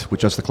left with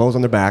just the clothes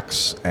on their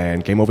backs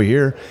and came over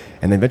here.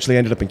 And then eventually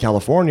ended up in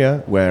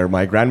California, where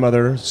my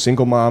grandmother,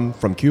 single mom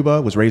from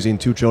Cuba, was raising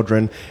 2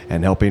 children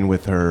and helping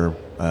with her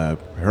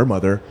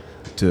mother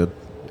to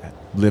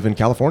live in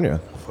California.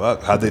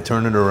 Fuck, how'd they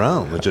turn it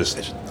around? With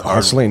just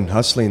hustling.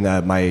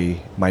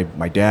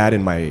 My dad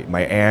and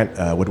my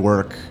aunt would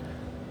work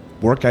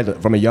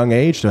from a young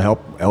age to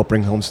help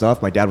bring home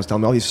stuff. My dad was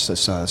telling me all these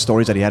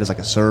stories that he had as like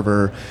a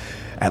server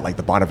at like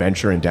the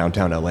Bonaventure in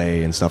downtown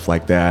LA and stuff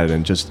like that,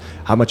 and just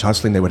how much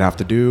hustling they would have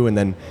to do. And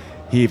then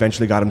he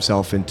eventually got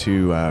himself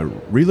into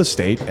real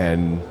estate,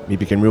 and he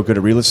became real good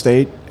at real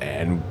estate,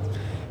 and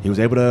he was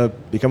able to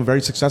become a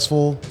very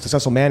successful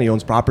man. He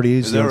owns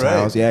properties. Is that right?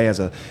 House. Yeah, he has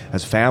a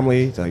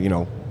family.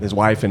 His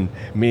wife and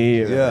me,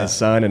 his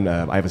son, and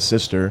I have a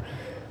sister.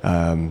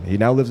 They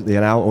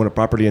now own a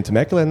property in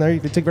Temecula, and they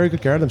take very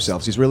good care of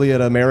themselves. He's really an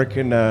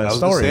American story. I was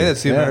going to say,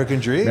 that's the American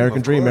dream.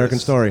 American dream, American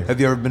story. Have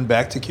you ever been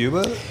back to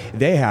Cuba?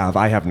 They have.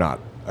 I have not.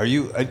 Are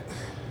you?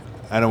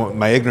 I don't.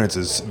 My ignorance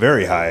is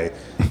very high,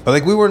 but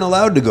like we weren't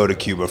allowed to go to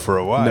Cuba for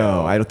a while.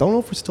 No, I don't know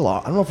if we're still.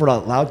 I don't know if we're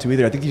not allowed to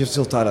either. I think you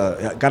still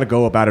got to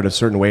go about it a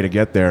certain way to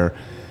get there.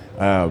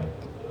 I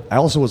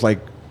also was like,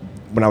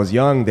 when I was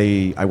young,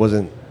 they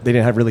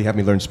didn't really have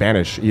me learn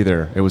Spanish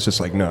either. It was just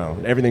like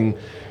everything.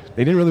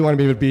 They didn't really want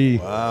me to be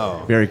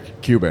very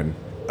Cuban.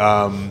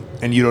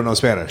 And you don't know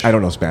Spanish? I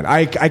don't know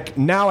Spanish.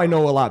 Now I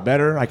know a lot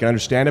better. I can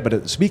understand it,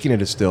 but speaking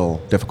it is still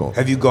difficult.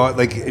 Have you gone,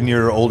 like in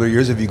your older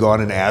years, have you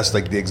gone and asked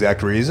like the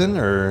exact reason,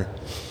 or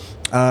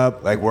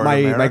like where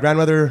my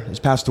grandmother has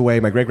passed away.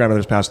 My great grandmother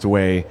has passed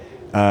away.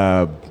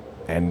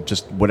 And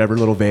just whatever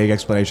little vague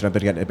explanation I've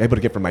been able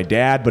to get from my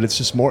dad, but it's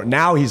just more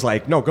now. He's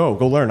like, no, go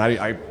learn.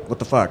 What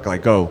the fuck?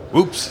 Like, go.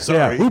 Oops,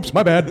 sorry. Yeah, oops,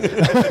 my bad.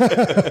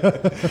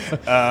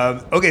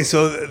 Okay,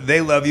 so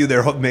they love you.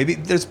 Maybe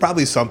there's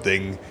probably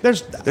something.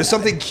 There's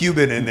something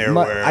Cuban in there.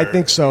 Where I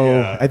think so.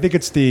 Yeah. I think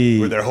it's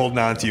where they're holding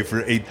on to you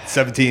for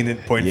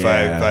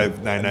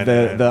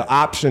 17.55999. The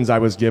options I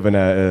was given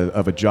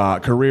of a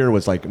job career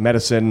was like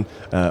medicine,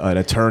 an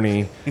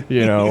attorney,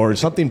 or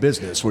something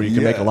business where you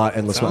can make a lot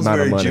endless amount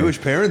of money. Jewish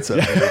parents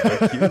up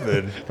there,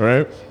 Cuban.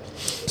 Right?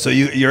 So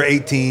you're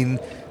 18.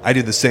 I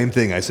did the same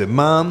thing. I said,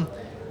 Mom,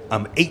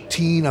 I'm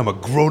 18. I'm a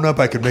grown up.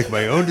 I can make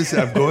my own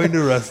decision. I'm going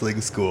to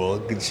wrestling school.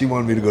 And she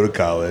wanted me to go to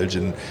college,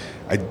 and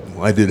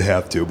I did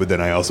have to. But then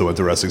I also went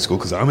to wrestling school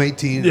because I'm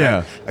 18.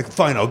 Yeah.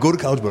 Fine, I'll go to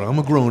college, but I'm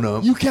a grown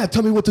up. You can't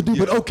tell me what to do,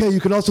 but okay, you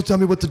can also tell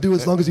me what to do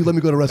as long as you let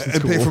me go to wrestling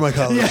school. And pay for my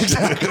college. Yeah,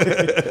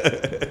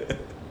 exactly.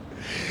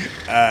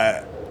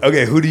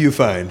 Okay, who do you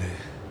find?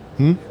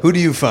 Who do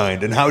you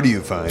find, and how do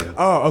you find?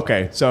 Oh,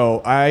 okay.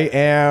 So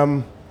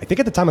I think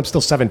at the time I'm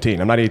still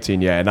 17. I'm not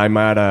 18 yet, and I'm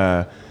at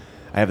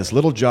I have this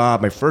little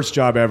job, my first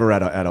job ever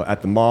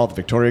at the mall, the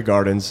Victoria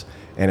Gardens,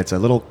 and it's a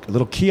little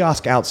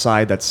kiosk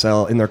outside that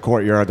sell in their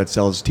courtyard that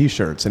sells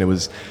T-shirts, and it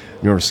was,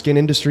 Skin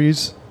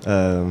Industries,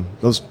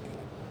 those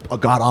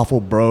god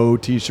awful bro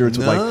T-shirts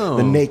with like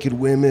the naked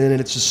women, and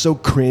it's just so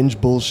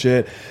cringe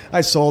bullshit. I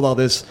sold all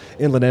this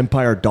Inland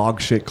Empire dog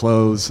shit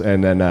clothes,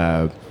 and then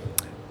a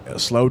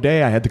slow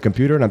day. I had the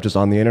computer, and I'm just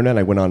on the internet.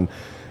 I went on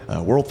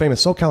world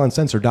famous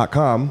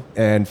SoCalUncensored.com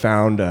and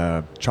found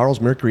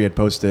Charles Mercury had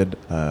posted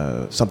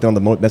something on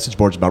the message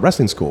boards about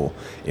wrestling school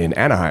in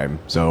Anaheim.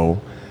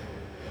 So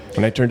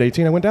when I turned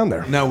 18, I went down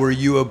there. Now, were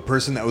you a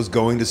person that was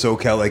going to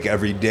SoCal like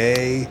every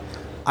day?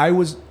 I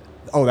was.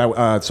 Oh, that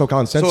SoCal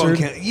Uncensored?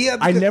 Yeah.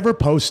 I never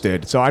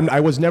posted. So I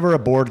was never a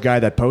board guy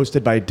that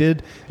posted, but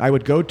I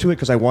would go to it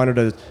because I wanted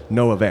to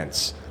know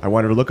events. I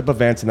wanted to look up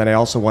events, and then I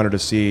also wanted to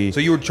see. So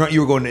you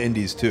were going to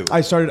indies too?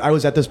 I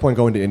was at this point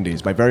going to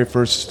indies. My very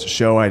first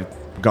show I'd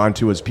gone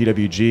to was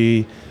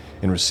PWG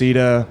in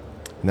Reseda,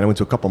 and then I went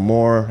to a couple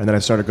more, and then I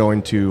started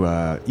going to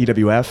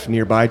EWF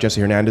nearby,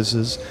 Jesse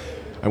Hernandez's.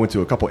 I went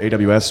to a couple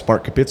AWS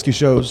Bart Kapitsky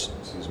shows,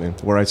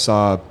 where I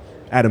saw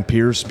Adam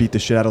Pearce beat the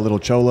shit out of Little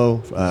Cholo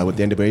with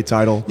the NWA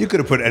title. You could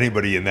have put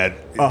anybody in that.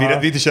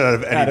 Beat the shit out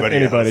of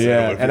anybody else.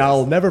 Yeah. And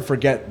I'll never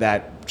forget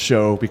that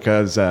show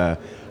because I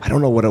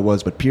don't know what it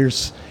was, but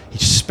Pearce, he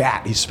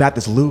spat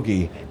this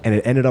loogie, and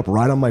it ended up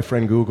right on my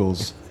friend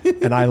Google's,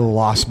 and I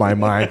lost my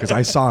mind because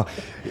I saw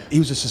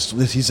he's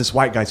this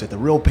white guy, so the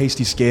real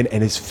pasty skin,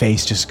 and his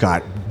face just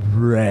got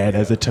red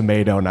as a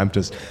tomato, and I'm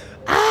just.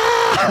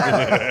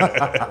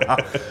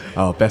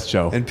 Oh, best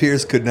show. And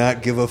Pierce could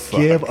not give a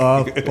fuck.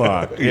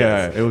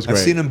 Yeah, it was great.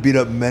 I've seen him beat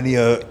up many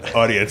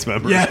audience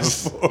members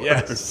before.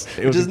 Yes.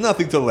 Which is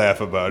nothing to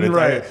laugh about.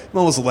 Right. I'm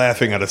almost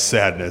laughing out of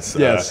sadness.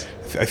 Yes.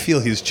 I feel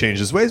he's changed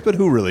his ways, but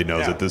who really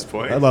knows at this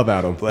point? I love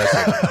Adam. Bless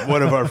him.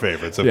 One of our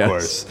favorites, of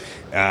course.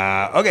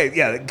 Okay,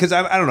 yeah, because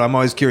I don't know. I'm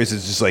always curious.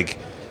 It's just like,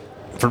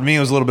 for me, it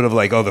was a little bit of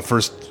like, the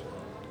first...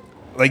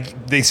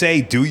 Like they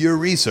say, do your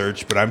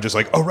research, but I'm just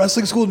like,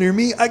 wrestling school near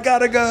me, I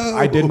gotta go.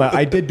 I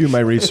did do my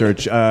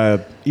research.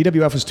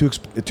 EWF was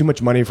too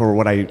much money for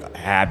what I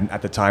had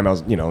at the time. I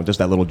was, just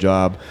that little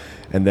job,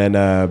 and then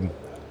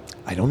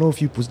I don't know if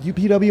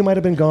UPW might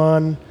have been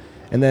gone,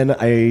 and then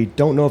I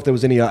don't know if there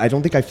was any. I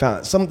don't think I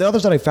found some. The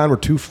others that I found were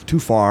too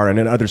far and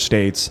in other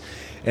states,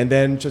 and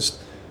then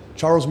just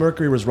Charles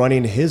Mercury was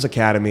running his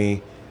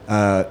academy.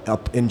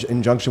 Up in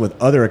conjunction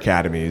with other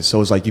academies. So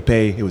it was like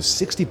it was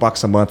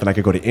 $60 a month, and I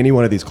could go to any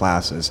one of these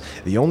classes.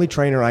 The only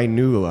trainer I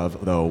knew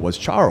of, though, was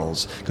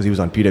Charles, because he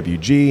was on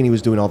PWG, and he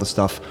was doing all the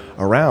stuff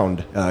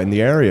around in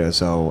the area.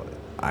 So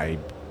I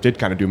did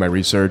kind of do my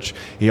research.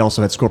 He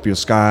also had Scorpio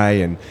Sky,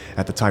 and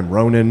at the time,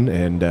 Ronan,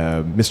 and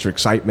Mr.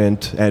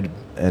 Excitement, Ed,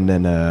 and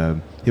then...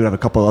 he would have a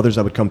couple others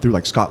that would come through,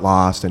 like Scott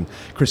Lost, and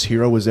Chris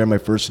Hero was there my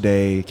first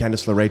day.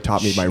 Candice LeRae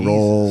taught me my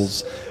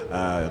roles.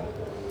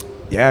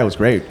 Yeah, it was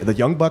great. The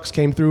Young Bucks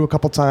came through a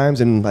couple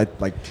times, and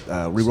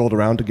we rolled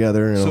around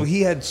together. So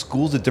he had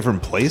schools at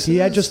different places? He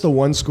had just the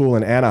one school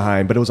in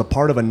Anaheim, but it was a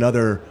part of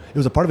It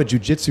was a part of a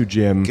jiu-jitsu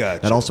gym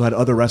that also had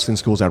other wrestling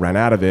schools that ran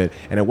out of it,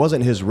 and it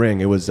wasn't his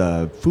ring. It was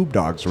Foob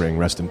Dog's ring,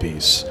 rest in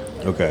peace.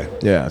 Okay.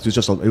 Yeah, it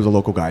was a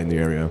local guy in the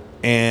area.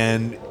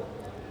 And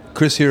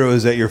Chris Hero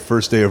is at your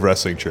first day of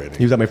wrestling training.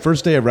 He was at my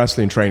first day of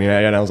wrestling training,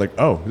 and I was like,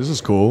 "Oh, this is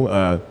cool."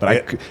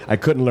 But I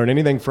couldn't learn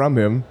anything from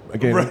him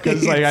again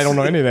because I don't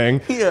know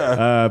anything.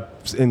 Yeah.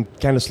 And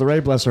Candice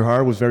LeRae, bless her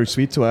heart, was very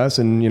sweet to us,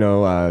 and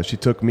she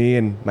took me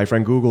and my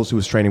friend Googles, who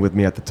was training with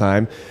me at the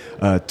time,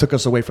 took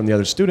us away from the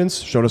other students,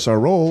 showed us our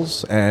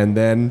roles, and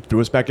then threw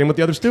us back in with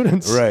the other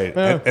students. Right.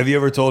 Have you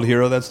ever told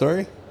Hero that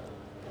story?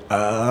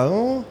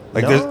 No.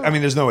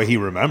 There's no way he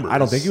remembers. I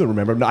don't think he would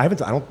remember. No, I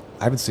haven't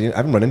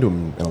run into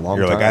him in a long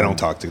time. You're like, I don't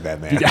talk to that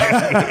man.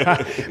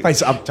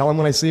 I'll tell him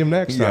when I see him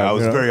next time. Yeah, I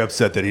was very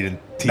upset that he didn't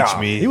teach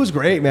me. He was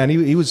great, man.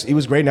 He was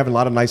great and having a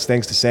lot of nice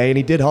things to say, and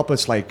he did help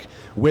us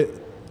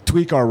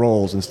tweak our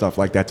roles and stuff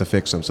like that to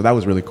fix them. So that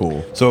was really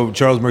cool. So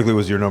Charles Merkley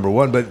was your number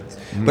one, but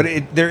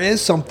there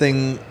is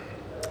something.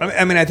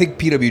 I think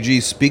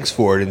PWG speaks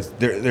for it, and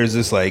there's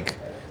this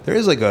there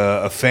is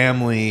a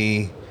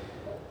family.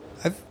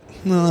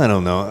 I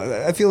don't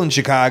know. I feel in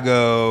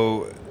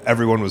Chicago,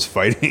 everyone was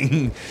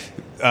fighting.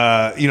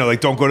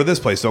 Don't go to this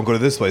place, don't go to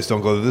this place,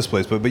 don't go to this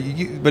place.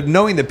 But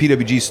knowing that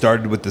PWG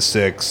started with the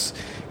 6,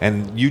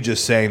 and you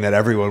just saying that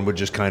everyone would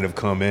just kind of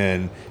come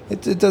in,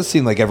 it does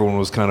seem like everyone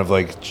was kind of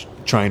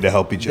trying to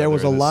help each other. There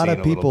was a lot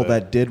of people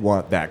that did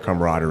want that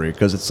camaraderie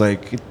because it's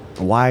like,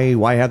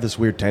 why have this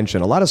weird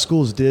tension? A lot of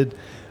schools did.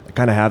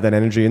 kind of have that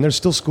energy, and there's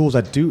still schools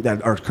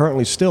that are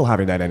currently still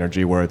having that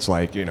energy where it's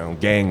like, you know,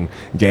 gang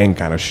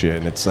kind of shit,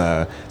 and it's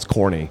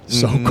corny,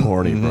 so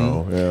corny,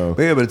 bro.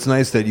 Yeah, but it's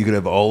nice that you could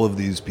have all of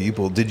these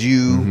people. Did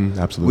you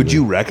absolutely? Would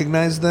you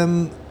recognize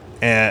them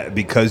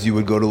because you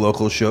would go to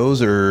local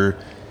shows, or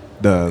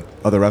the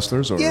other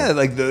wrestlers? Or?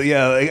 Yeah,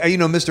 you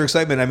know, Mr.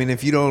 Excitement. I mean,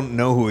 if you don't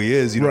know who he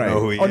is, you don't know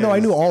who he is. Oh no, I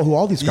knew who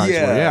all these guys were.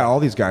 Yeah, all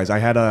these guys. I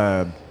had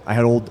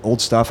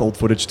old stuff, old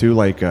footage too.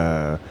 Like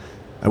I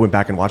went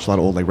back and watched a lot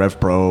of old like Rev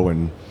Pro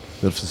and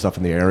some stuff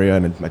in the area,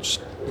 and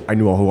I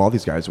knew who all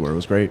these guys were. It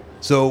was great.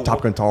 So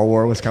Top Gun Tall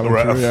War was coming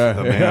through.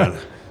 Yeah, man.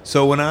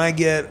 So when I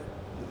get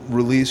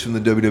released from the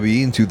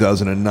WWE in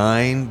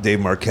 2009, Dave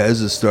Marquez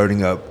is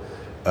starting up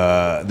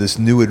this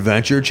new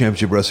adventure,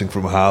 Championship Wrestling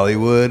from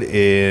Hollywood,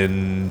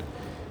 in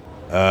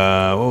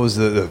what was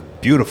the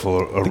beautiful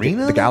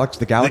arena? The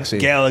Galaxy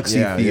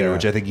Theater,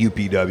 which I think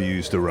UPW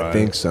used to run. I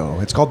think so.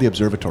 It's called the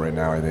Observatory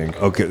now, I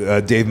think.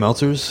 Okay, Dave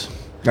Meltzer's?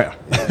 Yeah.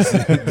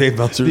 Dave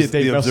Meltzer's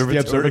The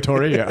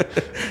Observatory, yeah.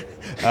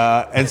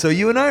 And so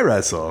you and I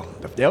wrestle.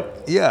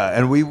 Yep. Yeah,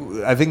 and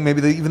I think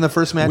maybe even the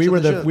first match. We were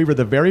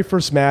the very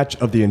first match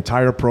of the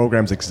entire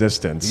program's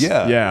existence.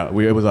 Yeah. Yeah,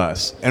 it was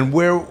us. And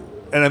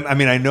I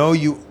mean, I know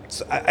you.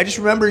 I just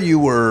remember you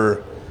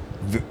were.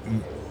 I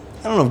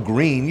don't know if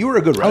green. You were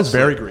a good wrestler. I was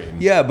very green.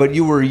 Yeah, but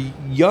you were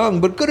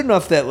young, but good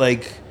enough that,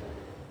 like,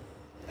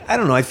 I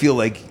don't know. I feel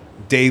like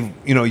Dave.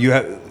 You know, you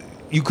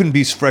couldn't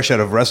be fresh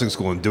out of wrestling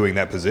school and doing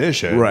that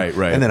position. Right.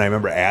 And then I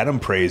remember Adam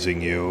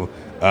praising you.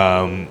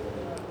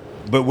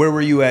 But where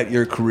were you at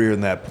your career in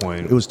that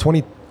point? It was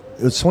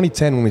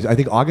 2010 when I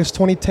think August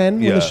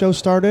 2010 when the show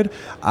started.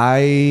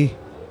 I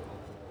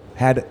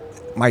had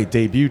my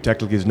debut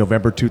technically is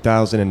November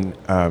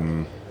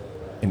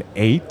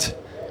 2008,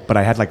 but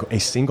I had like a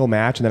single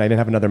match, and then I didn't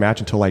have another match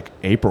until like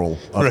April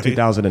of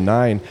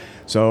 2009.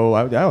 So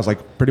I was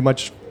like pretty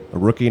much a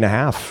rookie and a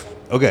half.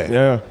 Okay.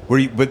 Yeah. Were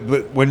you?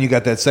 But when you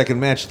got that second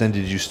match, then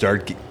did you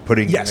start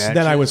putting? Yes. matches?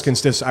 Then I was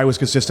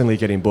consistently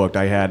getting booked.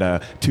 I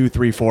had 2,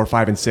 3, 4,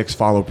 5, and 6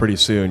 follow pretty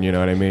soon. You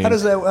know what I mean? How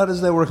does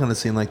that work on a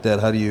scene like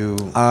that? How do you?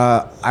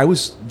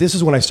 This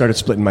is when I started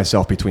splitting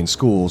myself between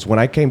schools. When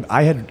I came,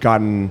 I had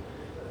gotten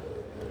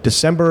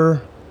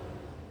December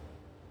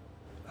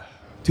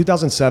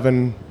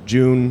 2007,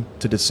 June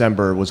to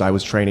December I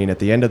was training. At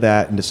the end of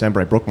that, in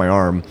December, I broke my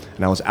arm,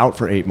 and I was out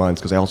for 8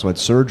 months because I also had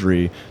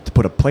surgery to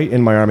put a plate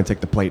in my arm and take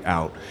the plate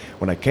out.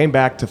 When I came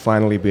back to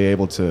finally be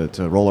able to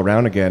roll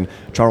around again,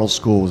 Charles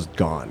School was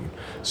gone.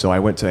 So I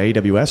went to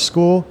AWS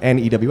school and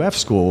EWF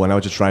school, and I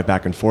would just drive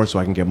back and forth so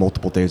I can get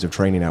multiple days of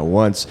training at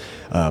once.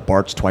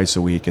 Bart's twice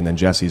a week, and then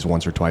Jesse's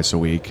once or twice a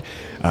week.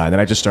 And then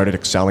I just started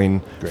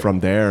excelling from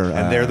there.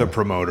 And they're the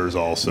promoters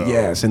also.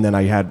 Yes, and then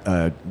I had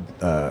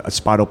a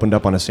spot opened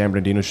up on a San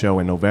Bernardino show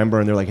in November,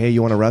 and they're like, "Hey,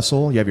 you want to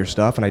wrestle? You have your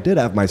stuff?" And I did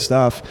have my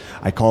stuff.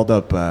 I called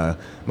up I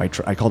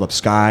called up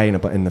Sky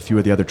and a few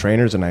of the other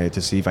trainers, and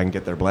to see if I can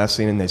get their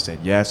blessing, and they said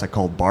yes. I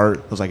called Bart.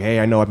 I was like, "Hey,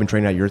 I know I've been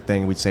training at your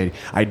thing." We'd say,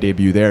 "I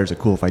debut there. Is it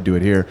cool if I do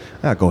it here?"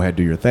 Go ahead,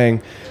 do your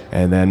thing.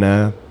 And then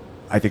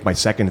I think my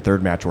second and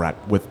third match were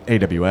with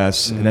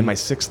AWS, and then my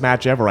 6th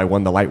match ever, I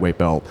won the lightweight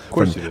belt. Of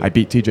course you did. I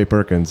beat TJ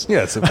Perkins.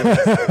 Yes, of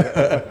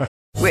course.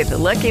 With the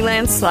Lucky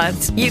Land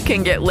Slots, you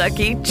can get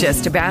lucky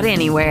just about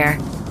anywhere.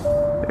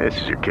 This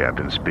is your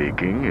captain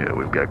speaking.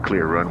 We've got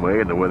clear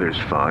runway and the weather's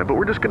fine, but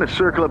we're just going to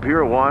circle up here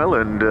a while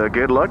and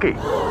get lucky.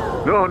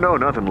 No,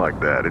 nothing like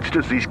that. It's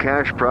just these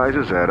cash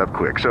prizes add up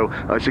quick. So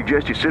I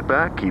suggest you sit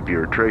back, keep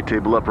your tray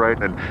table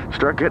upright, and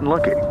start getting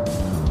lucky.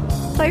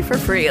 Play for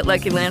free at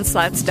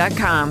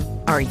LuckyLandSlots.com.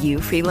 Are you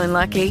feeling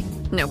lucky?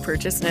 No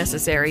purchase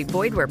necessary.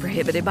 Void where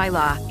prohibited by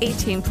law.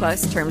 18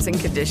 plus terms and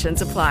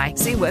conditions apply.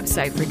 See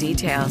website for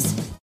details.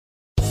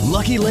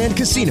 Lucky Land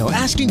Casino,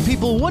 asking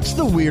people, what's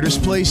the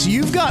weirdest place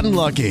you've gotten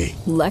lucky?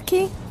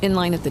 Lucky? In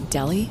line at the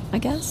deli, I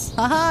guess?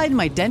 Aha, in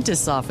my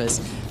dentist's office.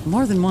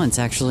 More than once,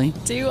 actually.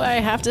 Do I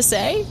have to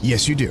say?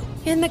 Yes, you do.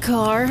 In the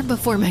car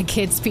before my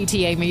kids'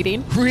 PTA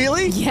meeting.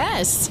 Really?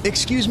 Yes.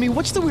 Excuse me,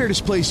 what's the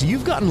weirdest place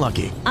you've gotten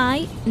lucky?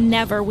 I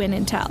never win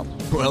and tell.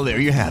 Well, there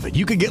you have it.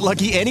 You can get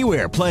lucky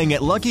anywhere, playing at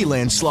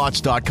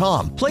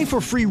LuckyLandSlots.com. Play for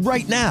free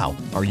right now.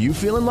 Are you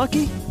feeling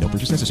lucky? No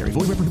purchase necessary.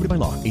 Void where prohibited by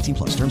law. 18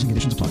 plus. Terms and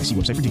conditions apply. See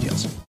website for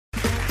details.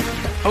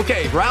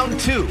 Okay, round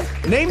 2.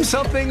 Name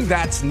something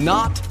that's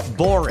not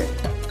boring.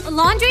 A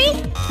laundry?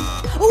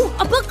 Ooh,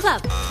 a book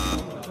club.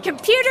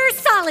 Computer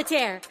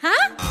solitaire,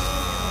 huh?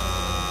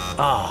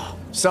 Ah,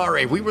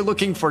 sorry, we were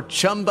looking for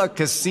Chumba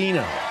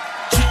Casino.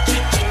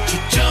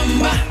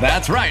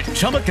 That's right,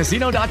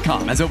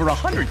 ChumbaCasino.com has over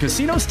 100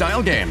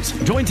 casino-style games.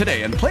 Join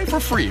today and play for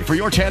free for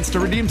your chance to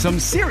redeem some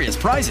serious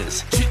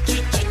prizes.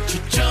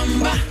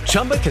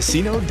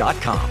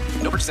 ChumbaCasino.com.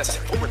 No purchase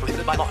necessary. Void where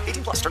prohibited by law.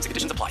 18 plus. Terms and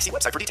conditions apply. See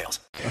website for details.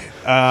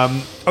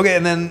 Okay,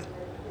 and then,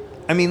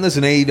 I mean,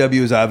 listen,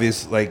 AEW is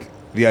obvious. Like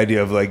the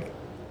idea of like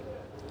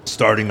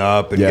starting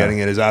up and getting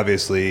it is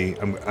obviously.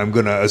 I'm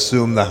going to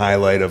assume the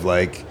highlight of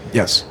like.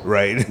 Yes.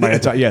 Right.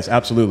 Yes,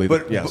 absolutely.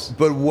 But yes.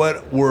 But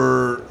what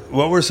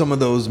were some of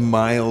those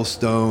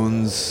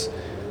milestones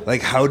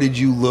Like, how did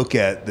you look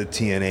at the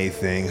TNA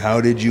thing?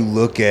 How did you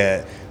look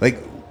at like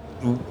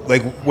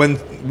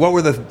what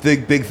were the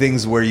big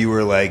things where you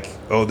were like,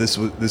 oh, this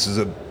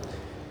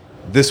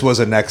was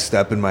a next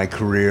step in my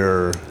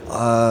career?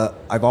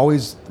 I've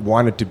always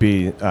wanted to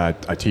be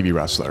a TV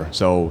wrestler.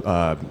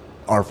 So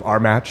our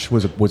match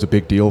was a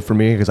big deal for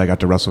me because I got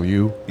to wrestle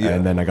you,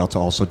 and then I got to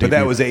also debut. But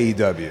that was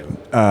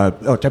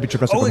AEW.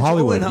 Championship Wrestling from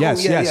Hollywood.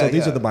 Yes. So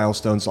these are the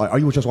milestones. Like,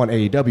 you just want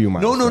AEW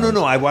milestones?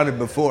 No. I wanted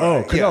before.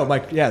 Oh, no,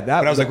 that. But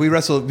I was like, we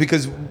wrestled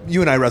because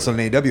you and I wrestled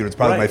in AEW, and it's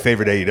probably my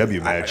favorite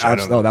AEW match.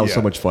 That was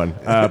so much fun.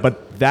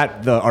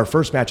 But our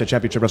first match at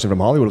Championship Wrestling from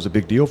Hollywood was a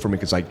big deal for me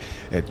because, like,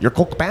 you're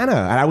Colt Cabana,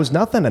 and I was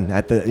nothing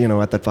at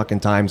the fucking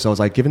time. So I was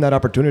like, given that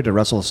opportunity to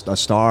wrestle a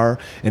star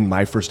in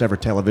my first ever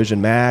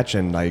television match,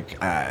 and like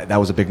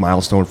that was a big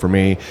milestone for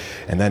me.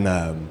 And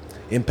then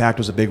Impact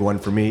was a big one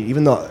for me,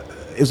 even though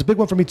it was a big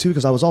one for me too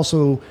because I was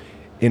also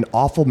in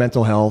awful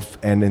mental health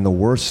and in the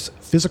worst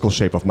physical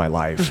shape of my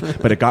life,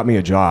 but it got me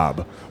a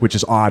job, which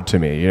is odd to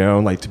me,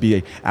 like to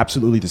be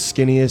absolutely the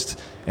skinniest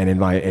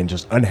and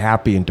just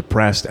unhappy and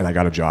depressed, and I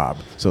got a job.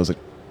 So I was like,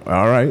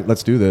 all right,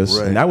 let's do this,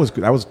 and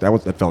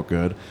that felt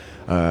good.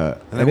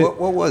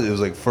 What was it? It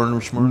was like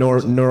Fernum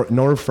Schmurm?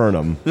 Nor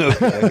Fernum.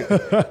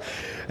 Okay.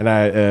 And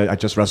I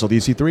just wrestled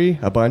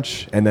EC3 a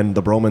bunch, and then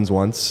the Bromans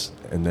once,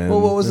 and then.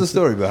 Well, what was the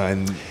story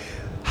behind?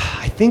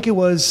 I think it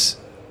was.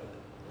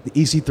 The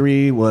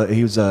EC3,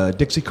 he was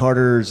Dixie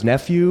Carter's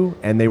nephew,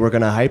 and they were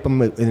going to hype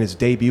him in his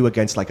debut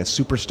against like a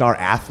superstar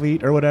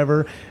athlete or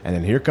whatever. And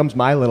then here comes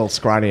my little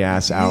scrawny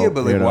ass out. Yeah,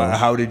 but like,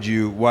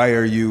 why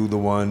are you the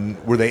one?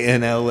 Were they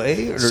in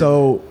LA?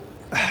 So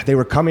they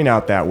were coming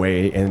out that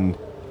way, and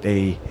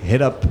they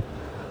hit up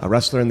a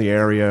wrestler in the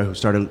area who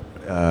started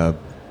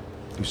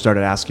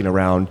asking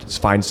around to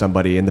find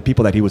somebody, and the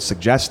people that he was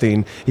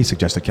suggesting, he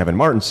suggested Kevin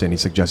Martinson, he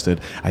suggested,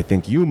 I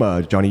think,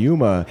 Johnny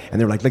Yuma, and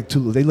they were like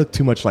they look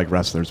too much like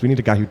wrestlers. We need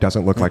a guy who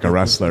doesn't look like a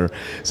wrestler.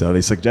 So they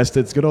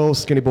suggested good old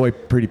skinny boy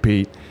Pretty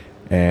Pete,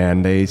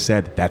 and they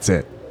said, that's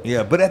it.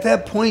 Yeah, but at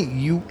that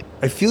point,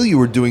 I feel you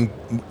were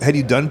had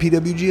you done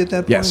PWG at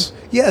that point? Yes.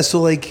 Yeah,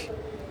 so like...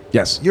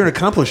 Yes, you're an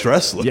accomplished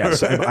wrestler.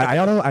 Yes,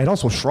 I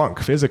also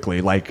shrunk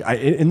physically. Like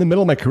in the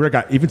middle of my career, I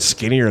got even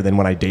skinnier than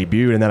when I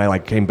debuted, and then I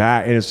came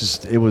back, and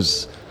it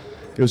was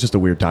just a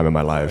weird time in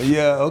my life.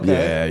 Yeah.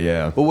 Okay.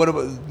 Yeah. Well, what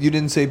about you?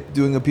 Didn't say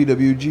doing a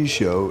PWG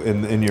show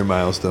in your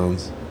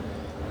milestones.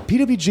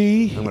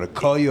 PWG. I'm gonna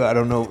call you. I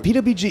don't know.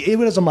 PWG. It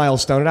was a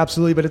milestone,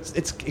 absolutely, but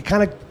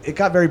it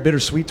got very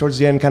bittersweet towards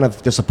the end, kind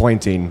of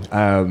disappointing.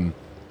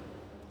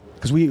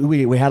 Because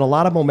we had a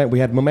lot of momentum. We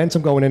had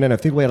momentum going in, and I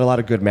think we had a lot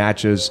of good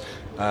matches.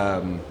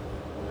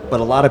 But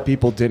a lot of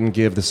people didn't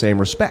give the same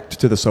respect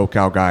to the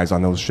SoCal guys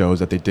on those shows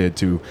that they did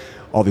to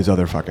all these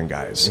other fucking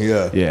guys.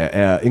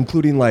 Yeah.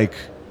 Including like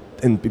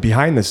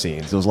behind the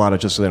scenes, there was a lot of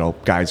just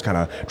guys kind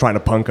of trying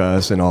to punk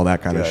us and all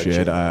that kind of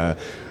shit.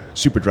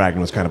 Super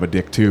Dragon was kind of a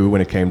dick too when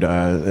it came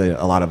to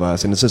a lot of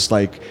us, and it's just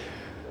like,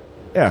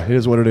 yeah, it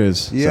is what it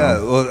is. Yeah.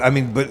 So. Well, I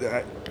mean, but.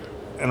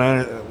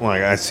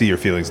 I see your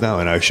feelings now,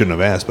 and I shouldn't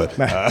have asked, but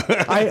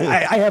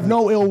I have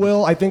no ill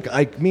will. I think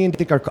me and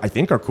Dick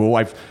are cool.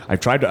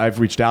 I've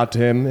reached out to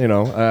him,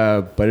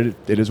 but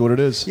it is what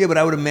it is. Yeah, but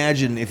I would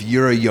imagine if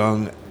you're a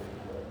young,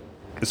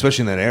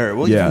 especially in that era,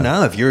 even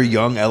now, if you're a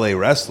young LA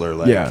wrestler,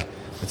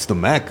 it's the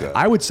Mecca.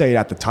 I would say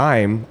at the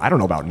time, I don't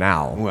know about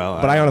now. Well,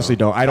 but I honestly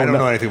don't. I don't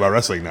know anything about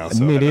wrestling now.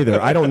 So. Me neither.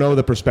 I don't know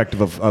the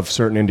perspective of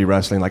certain indie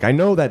wrestling. Like I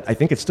know that I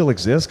think it still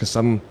exists because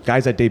some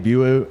guys that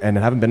debut and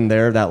haven't been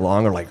there that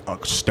long are like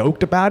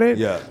stoked about it.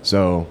 Yeah.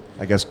 So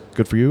I guess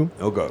good for you.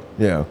 Okay.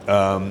 Yeah.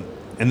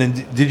 And then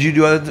did you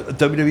do other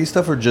WWE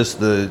stuff or just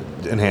the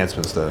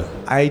enhancement stuff?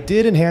 I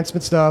did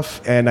enhancement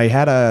stuff, and I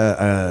had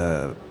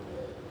a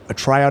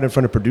tryout in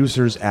front of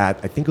producers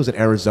at, I think it was in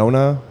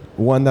Arizona,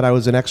 one that I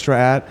was an extra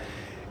at.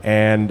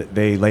 And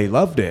they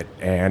loved it,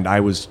 and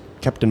I was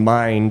kept in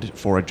mind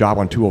for a job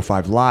on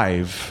 205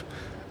 Live,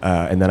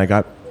 and then I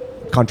got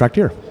contract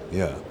here.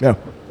 Yeah.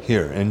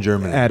 Here in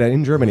Germany.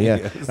 In Germany, yeah.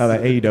 Yes. Now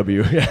that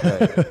AEW.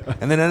 Right.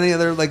 And then any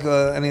other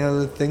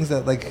things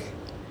that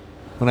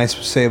when I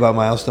say about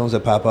milestones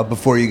that pop up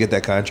before you get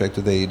that contract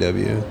with AEW?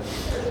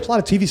 There's a lot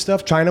of TV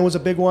stuff. China was a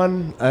big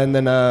one, and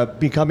then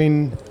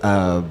becoming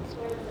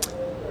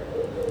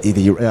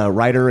the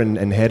writer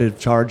and head in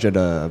charge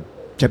at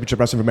Championship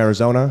Wrestling from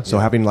Arizona. So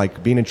having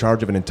being in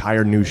charge of an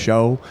entire new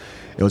show.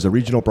 It was a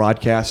regional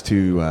broadcast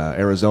to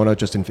Arizona.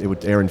 It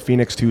would air in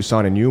Phoenix,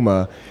 Tucson, and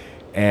Yuma.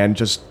 And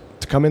just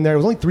to come in there, it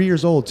was only 3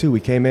 years old too. We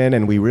came in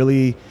and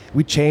we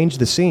changed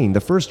the scene. The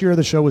first year of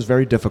the show was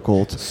very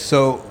difficult.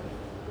 So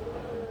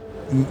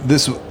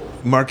this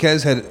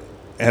Marquez had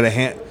a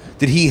hand.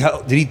 Did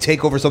he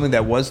take over something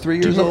that was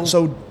 3 years old?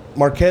 So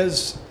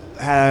Marquez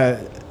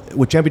had.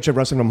 With Championship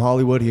Wrestling from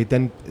Hollywood, he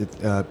then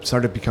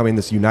started becoming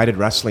this United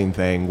Wrestling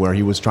thing where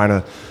he was trying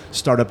to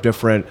start up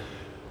different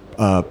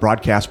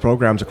broadcast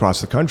programs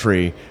across the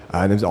country,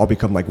 and it's all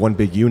become like one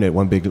big unit,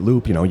 one big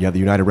loop. You have the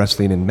United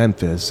Wrestling in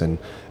Memphis and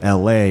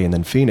L.A. and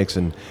then Phoenix,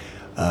 and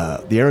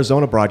the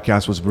Arizona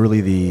broadcast was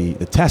really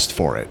the test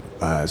for it.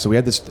 So we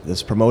had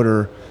this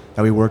promoter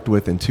that we worked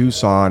with in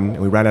Tucson,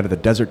 and we ran out of the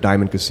Desert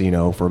Diamond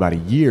Casino for about a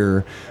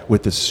year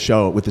with this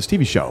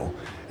TV show.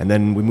 And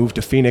then we moved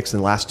to Phoenix in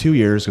the last 2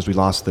 years because we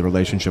lost the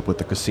relationship with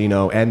the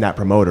casino and that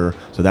promoter.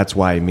 So that's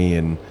why me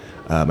and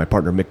my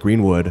partner Mick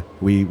Greenwood,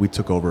 we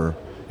took over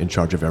in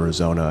charge of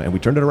Arizona, and we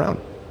turned it around.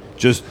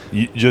 Just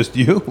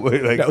you?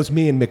 Like, that was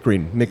me and Mick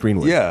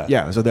Greenwood.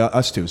 Yeah. So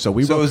us two. So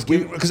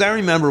because I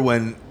remember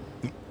when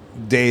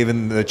Dave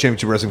and the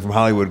Championship Wrestling from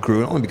Hollywood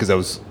crew, only because I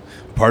was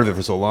part of it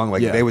for so long,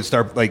 like they would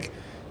start like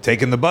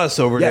taking the bus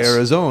over to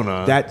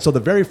Arizona. So the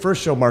very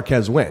first show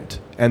Marquez went,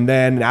 and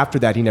then after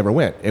that he never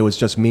went. It was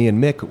just me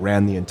and Mick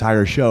ran the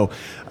entire show.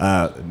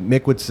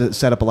 Mick would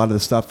set up a lot of the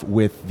stuff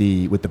with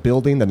the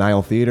building, the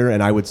Nile Theater,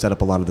 and I would set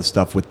up a lot of the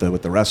stuff with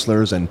the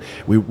wrestlers, and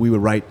we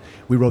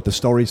wrote the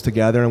stories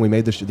together, and we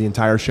made the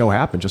entire show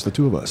happen, just the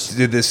two of us.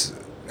 Did this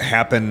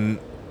happen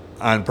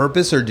on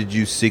purpose, or did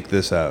you seek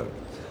this out?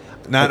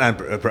 Not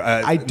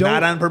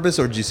on purpose,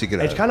 or did you seek it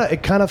out?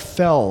 It kind of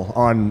fell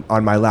on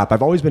my lap.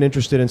 I've always been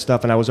interested in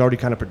stuff, and I was already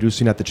kind of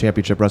producing at the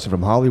Championship Wrestling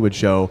from Hollywood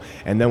show.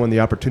 And then when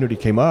the opportunity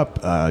came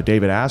up,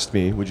 David asked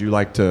me, "Would you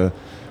like for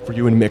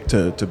you and Mick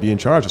to be in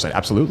charge?" I said,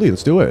 "Absolutely,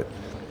 let's do it."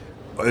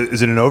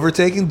 Is it an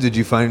overtaking?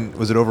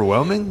 Was it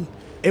overwhelming?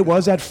 It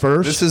was at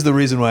first. This is the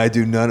reason why I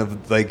do none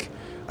of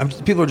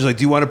people are just like,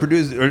 "Do you want to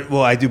produce?"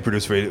 Well, I do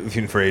produce for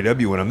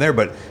AEW when I'm there,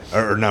 but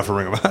or not for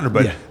Ring of Honor.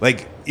 But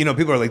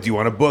people are like, "Do you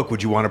want to book?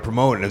 Would you want to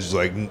promote?" And it's just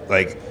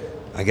like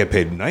I get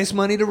paid nice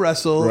money to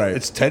wrestle. Right.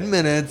 It's 10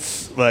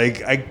 minutes.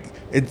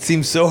 It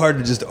seems so hard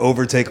to just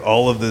overtake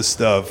all of this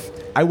stuff.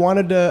 I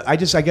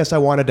guess I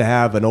wanted to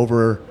have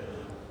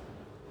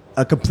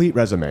a complete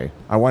resume.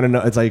 I want to know.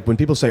 It's like when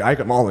people say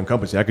I'm all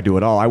encompassing, I could do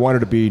it all. I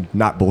wanted to be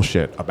not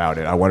bullshit about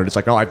it. I wanted it's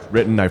like, oh, I've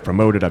written, I've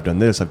promoted, I've done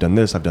this, I've done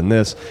this, I've done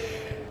this.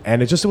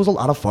 And it was a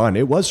lot of fun.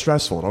 It was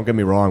stressful, don't get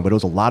me wrong, but it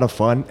was a lot of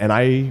fun. And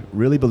I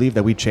really believe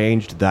that we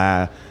changed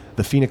the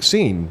Phoenix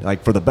scene,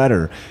 for the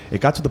better. It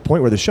got to the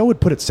point where the show would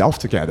put itself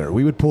together.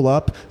 We would pull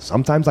up,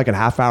 sometimes a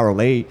half hour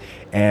late,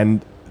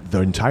 and the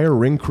entire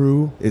ring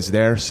crew is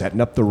there setting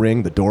up the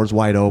ring, the door's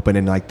wide open,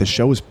 and the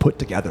show is put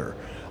together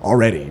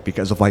already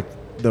because of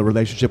the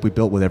relationship we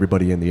built with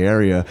everybody in the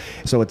area.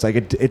 So it's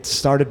it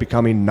started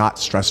becoming not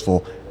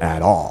stressful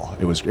at all.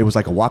 It was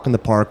like a walk in the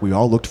park. We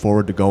all looked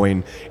forward to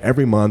going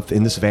every month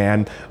in this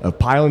van,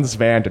 piling this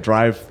van to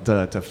drive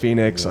to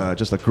Phoenix.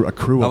 Just a crew of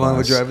How long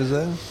us. of a drive is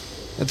that?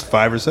 That's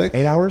 5 or 6?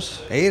 8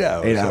 hours. 8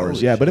 hours. 8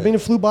 hours. Yeah, but it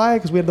flew by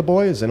because we had the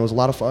boys, and it was a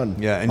lot of fun.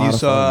 Yeah, and you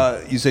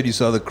said you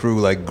saw the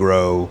crew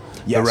grow.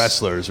 Yes. The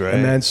wrestlers, right?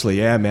 Immensely,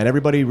 yeah, man.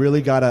 Everybody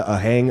really got a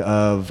hang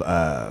of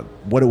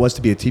what it was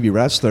to be a TV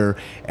wrestler,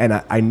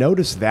 and I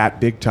noticed that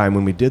big time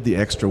when we did the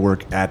extra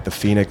work at the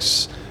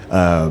Phoenix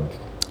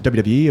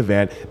WWE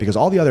event, because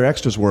all the other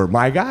extras were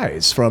my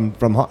guys from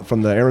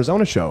the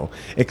Arizona show,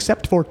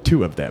 except for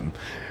 2 of them.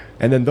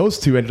 And then those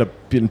 2 ended up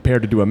being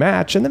paired to do a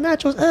match, and the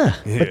match was Yeah.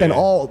 But then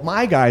all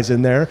my guys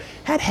in there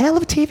had hell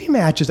of TV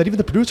matches that even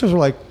the producers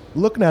were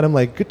looking at them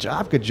good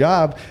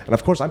job. And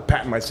of course, I'm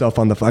patting myself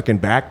on the fucking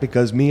back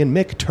because me and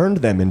Mick turned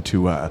them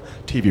into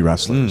TV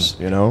wrestlers,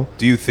 you know?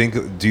 Do you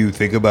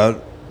think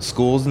about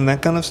schools and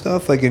that kind of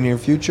stuff, in your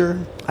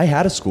future? I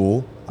had a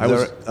school. I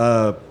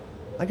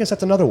guess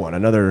that's another one,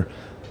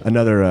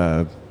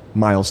 another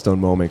milestone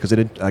moment,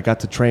 because I got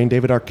to train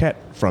David Arquette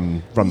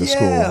from the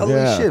school. Holy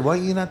shit! Why are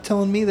you not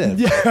telling me that?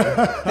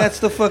 Yeah, that's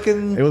the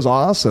fucking. It was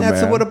awesome.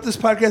 That's man. What this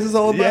podcast is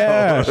all about.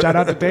 Yeah, shout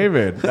out to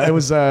David. It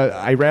was.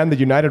 I ran the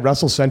United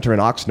Wrestle Center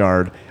in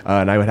Oxnard,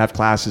 and I would have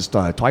classes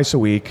twice a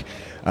week.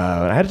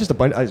 I had just a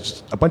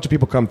bunch of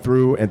people come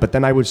through, but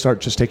then I would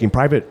start just taking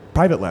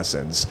private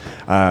lessons.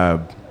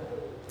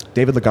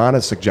 David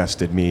Lagana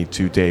suggested me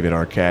to David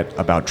Arquette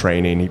about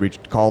training. He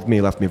called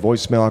me, left me a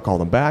voicemail. I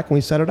called him back, and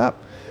we set it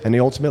up. And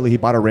he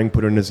bought a ring,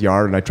 put it in his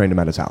yard, and I trained him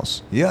at his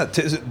house. Yeah,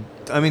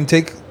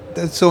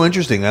 that's so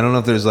interesting. I don't know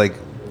if there's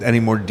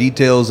any more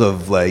details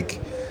of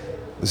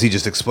was he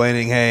just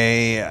explaining?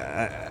 Hey,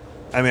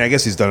 I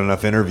guess he's done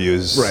enough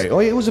interviews, right? Well,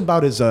 it was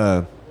about his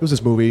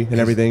movie and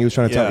everything. He was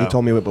trying to tell. He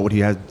told me about what he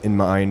had in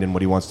mind and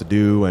what he wants to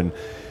do, and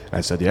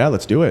I said, yeah,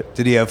 let's do it.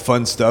 Did he have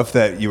fun stuff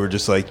that you were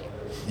just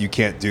you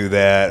can't do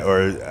that,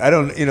 or I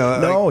don't,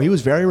 No, he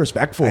was very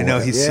respectful. I know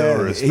he's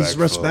so respectful. He's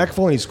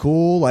respectful and he's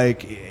cool.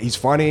 He's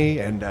funny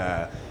and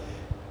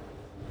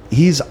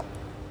he's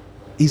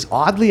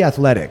oddly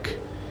athletic.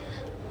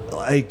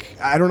 I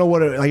don't know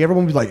what.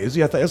 Everyone would be is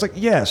he athletic? I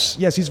was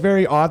yes, he's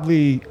very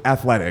oddly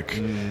athletic.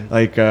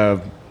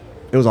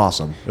 It was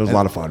awesome. It was a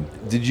lot of fun.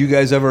 Did you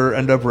guys ever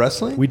end up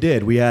wrestling? We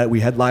did. We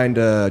headlined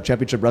a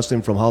Championship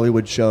Wrestling from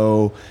Hollywood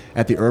show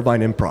at the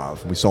Irvine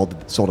Improv. We sold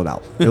it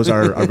out. It was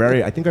our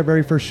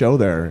very first show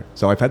there.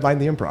 So I've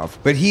headlined the Improv.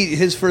 But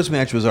his first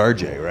match was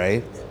RJ,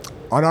 right?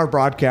 On our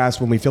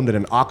broadcast when we filmed it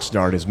in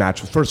Oxnard, his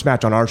first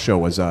match on our show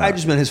was. I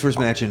just meant his first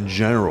match in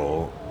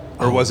general.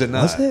 Or was it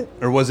not? Was it?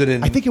 Or was it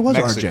in? I think it was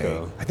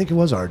Mexico? RJ. I think it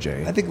was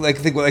RJ. I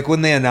think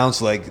when they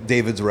announced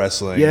David's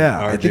wrestling.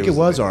 Yeah, RJ I think it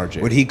was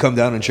RJ. Would he come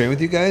down and train with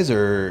you guys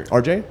or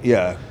RJ?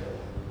 Yeah.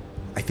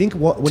 I think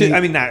what I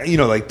mean, not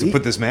to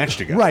put this match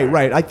together.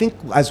 Right. I think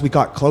as we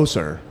got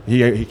closer,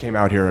 he came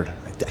out here.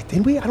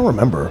 Didn't we? I don't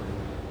remember.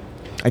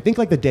 I think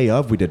like the day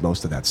of, we did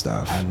most of that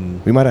stuff.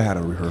 We might have had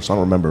a rehearsal. I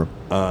don't remember.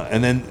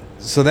 And then,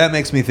 so that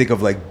makes me think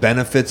of like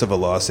benefits of a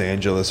Los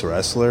Angeles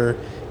wrestler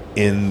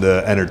in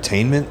the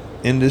entertainment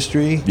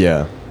industry.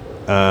 Yeah.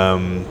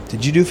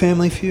 Did you do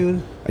Family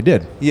Feud? I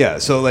did. Yeah.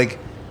 So like,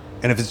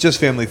 and if it's just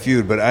Family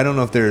Feud, but I don't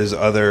know if there's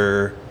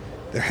other.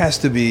 There has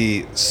to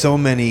be so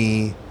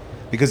many,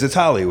 because it's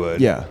Hollywood.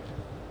 Yeah.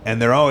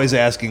 And they're always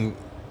asking,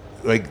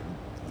 like,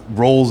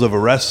 roles of a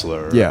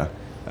wrestler. Yeah.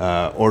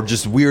 Or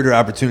just weirder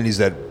opportunities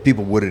that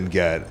people wouldn't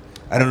get.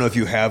 I don't know if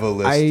you have a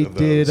list of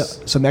those.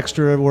 I did some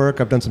extra work.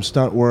 I've done some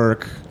stunt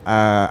work.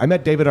 I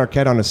met David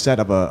Arquette on a set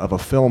of a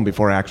film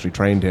before I actually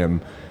trained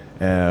him.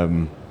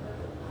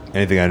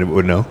 Anything I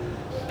would know?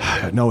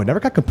 No, it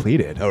never got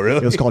completed. Oh, really?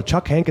 It was called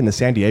Chuck Hank and the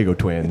San Diego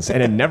Twins,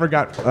 and it never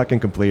got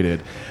fucking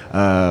completed.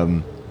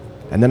 And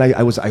then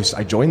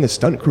I joined the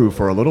stunt crew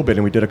for a little bit,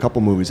 and we did a couple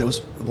movies. It was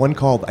one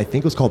called, I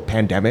think it was called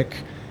Pandemic,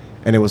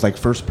 and it was like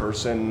first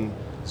person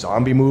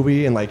zombie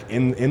movie, and like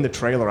in the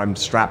trailer I'm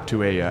strapped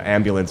to a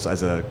ambulance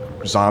as a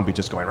zombie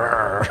just going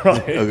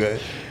okay.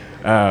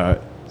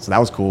 So that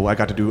was cool. I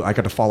got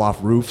to fall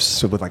off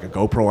roofs with like a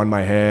GoPro on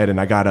my head, and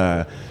I got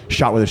a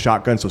shot with a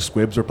shotgun, so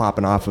squibs were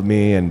popping off of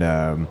me, and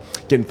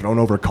getting thrown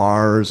over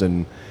cars,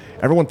 and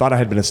everyone thought I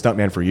had been a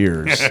stuntman for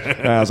years.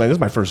 And I was like, this is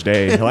my first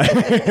day. Like,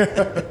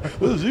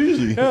 this is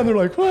easy. Yeah, and they're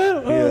like,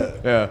 what?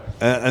 Yeah.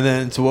 And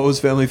then, so what was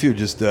Family Feud?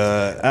 Just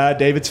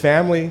David's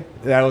family.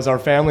 That was our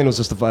family. And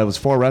it was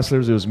 4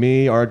 wrestlers. It was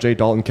me, RJ,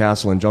 Dalton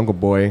Castle, and Jungle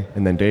Boy,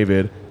 and then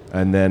David.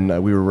 And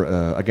then we were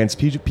against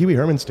Pee Wee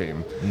Herman's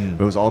team.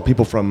 It was all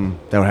people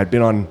that had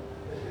been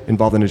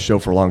involved in his show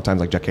for a long time.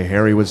 Like Jack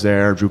Harry was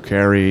there, Drew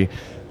Carey,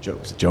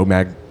 Joe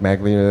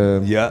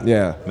Maglia.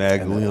 Yeah.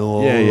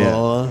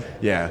 Maglia.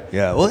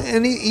 Yeah. Well,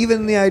 and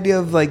even the idea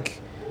of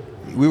like,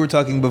 we were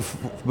talking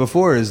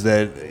before is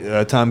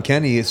that Tom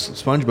Kenny,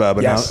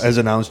 SpongeBob, has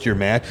announced your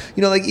match.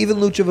 Like even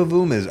Lucha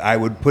Vavoom I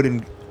would put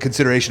in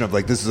consideration of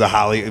like, this is a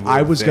Hollywood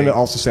I was going to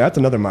also say that's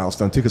another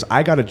milestone too, because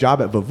I got a job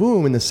at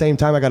Vavoom in the same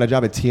time I got a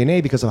job at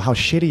TNA because of how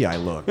shitty I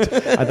looked.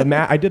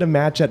 I did a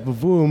match at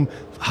Vavoom.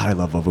 I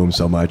love Vavoom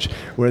so much,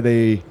 where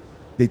they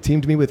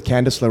teamed me with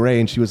Candice LeRae,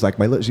 and she was like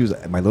my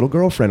little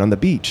girlfriend on the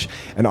beach.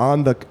 And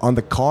on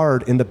the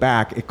card in the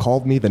back, it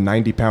called me the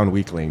 90-pound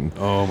weakling.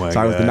 Oh my God!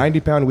 So I was the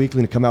 90-pound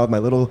weakling to come out with my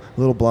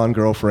little blonde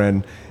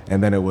girlfriend,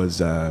 and then it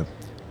was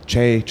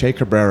Che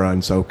Cabrera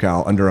in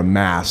SoCal under a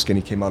mask, and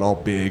he came out all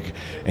big,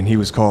 and he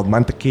was called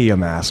Mantequilla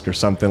Mask or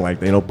something like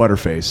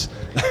Butterface.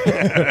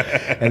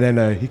 And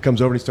then he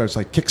comes over and he starts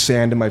like kick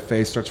sand in my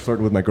face, starts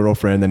flirting with my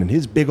girlfriend, and then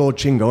his big old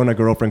chingona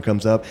girlfriend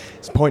comes up,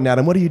 he's pointing at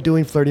him, what are you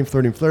doing, flirting,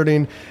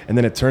 and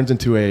then it turns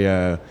into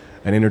an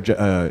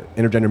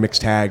intergender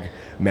mixed tag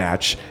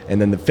match,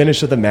 and then the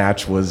finish of the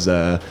match was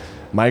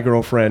my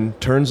girlfriend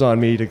turns on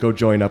me to go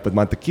join up with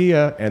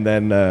Mantequilla, and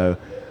then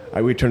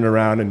we turned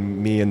around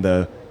and me and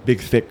the big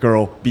thick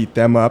girl beat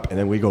them up, and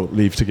then we go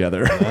leave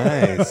together.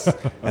 Nice.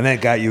 And that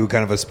got you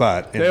kind of a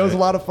spot. It was a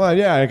lot of fun.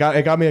 Yeah, it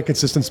got me a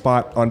consistent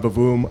spot on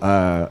Vavoom.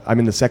 I'm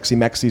in the Sexy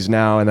Mexies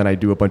now, and then I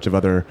do a bunch of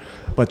other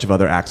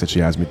acts that she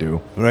has me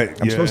do. Right.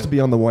 I'm supposed to be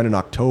on the one in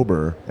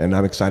October, and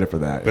I'm excited for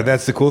that. But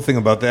that's the cool thing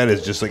about that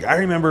is just like, I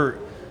remember,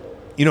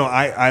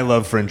 I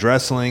love fringe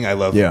wrestling. I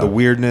love the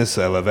weirdness.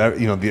 I love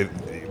the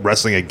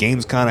wrestling at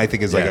GamesCon. I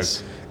think is like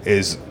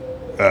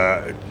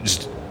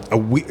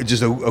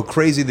just a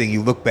crazy thing.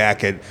 You look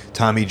back at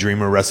Tommy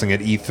Dreamer wrestling at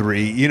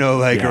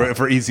E3, or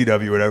for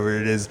ECW, whatever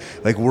it is.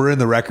 Like, we're in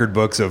the record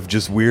books of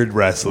just weird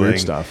wrestling.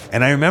 Weird stuff.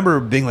 And I remember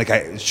being like,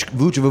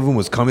 Lucha Vavoom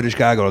was coming to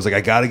Chicago. I was like,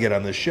 I got to get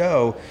on the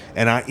show.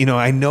 And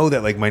I know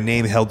that like my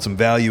name held some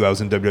value. I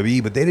was in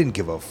WWE, but they didn't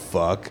give a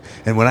fuck.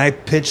 And when I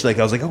pitched, like,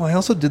 I was like, I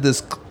also did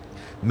this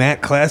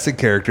Matt Classic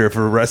character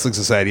for Wrestling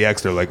Society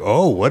X. They're like,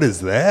 oh, what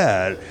is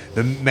that?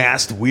 The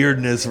masked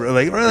weirdness,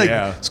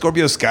 like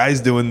Scorpio Sky's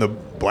doing the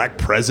Black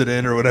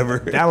President or whatever.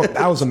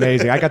 That was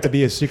amazing. I got to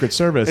be a Secret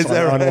Service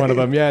on one of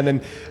them. Yeah, and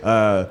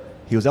then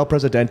he was El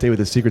Presidente with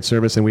the Secret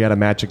Service, and we had a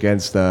match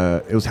against.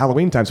 It was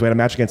Halloween time, so we had a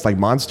match against like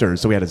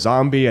monsters. So we had a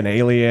zombie, an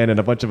alien,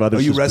 and a bunch of others.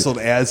 Oh, you wrestled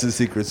as the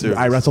Secret Service.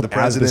 I wrestled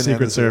as the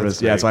Secret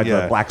Service. Yeah, so I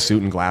had a black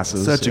suit and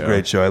glasses. Such a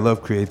great show. I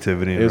love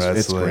creativity in wrestling.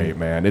 It's great,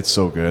 man. It's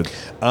so good.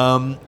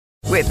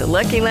 With the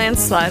Lucky Land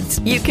Slots,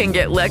 you can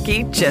get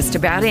lucky just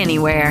about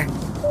anywhere.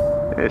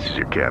 This is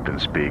your captain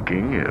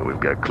speaking. We've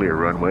got clear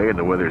runway and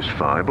the weather's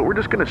fine, but we're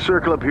just going to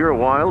circle up here a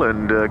while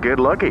and get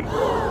lucky.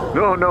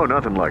 No,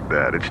 nothing like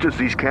that. It's just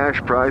these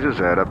cash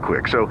prizes add up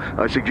quick. So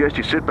I suggest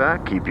you sit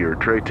back, keep your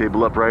tray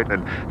table upright,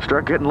 and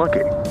start getting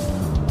lucky.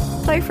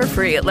 Play for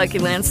free at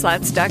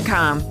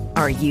LuckyLandSlots.com.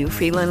 Are you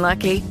feeling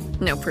lucky?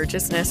 No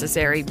purchase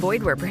necessary.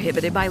 Void where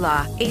prohibited by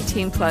law.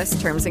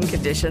 18+ terms and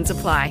conditions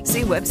apply.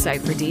 See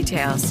website for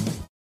details.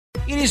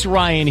 It is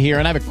Ryan here,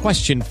 and I have a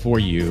question for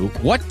you.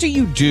 What do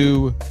you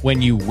do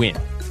when you win?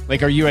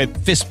 Like, are you a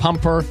fist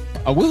pumper,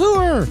 a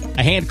woohooer,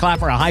 a hand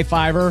clapper, a high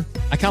fiver?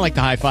 I kind of like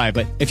the high five,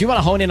 but if you want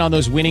to hone in on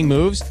those winning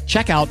moves,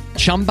 check out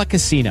Chumba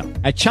Casino.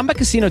 At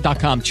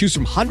ChumbaCasino.com, choose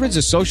from hundreds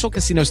of social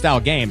casino style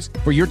games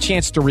for your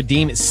chance to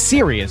redeem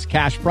serious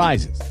cash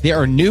prizes. There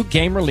are new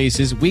game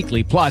releases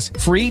weekly, plus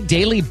free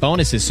daily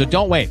bonuses. So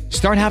don't wait.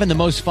 Start having the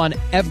most fun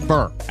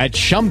ever at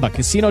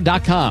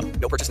ChumbaCasino.com.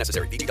 No purchase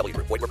necessary. VGW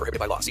Group. Void where prohibited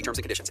by law. See terms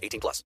and conditions.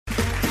 18+.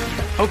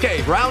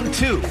 Okay, round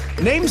two.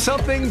 Name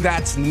something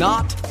that's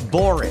not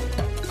boring.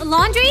 A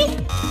laundry?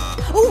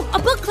 Ooh, a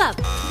book club.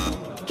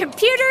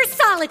 Computer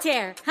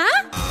solitaire,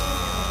 huh?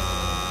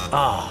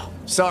 Ah,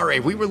 sorry.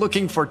 We were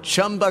looking for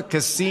Chumba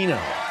Casino.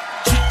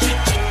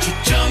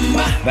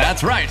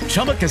 That's right.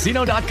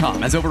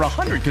 ChumbaCasino.com has over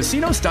 100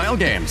 casino-style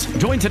games.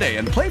 Join today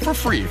and play for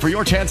free for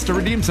your chance to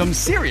redeem some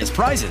serious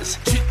prizes.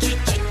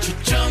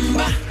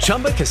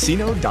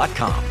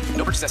 ChumbaCasino.com.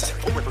 No purchase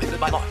necessary. Void where prohibited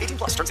by law. 18+.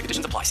 Terms and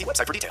conditions apply. See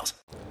website for details.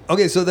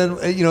 Okay, so then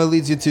it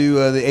leads you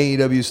to the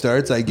AEW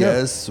starts, I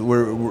guess.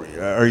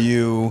 Are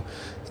you?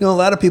 A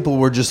lot of people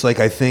were just like,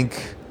 I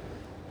think,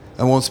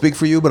 I won't speak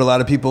for you, but a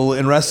lot of people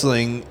in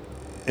wrestling,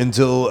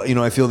 until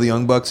I feel the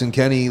Young Bucks and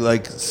Kenny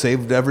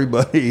saved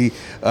everybody.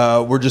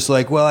 We're just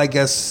like, well, I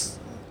guess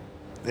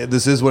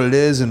this is what it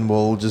is, and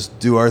we'll just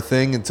do our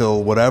thing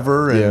until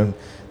whatever. And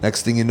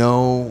next thing you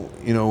know,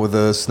 with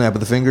a snap of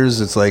the fingers,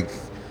 it's like.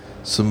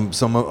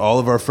 All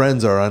of our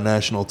friends are on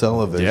national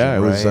television. Yeah,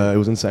 it right?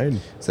 was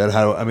insane. Is that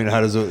how? I mean,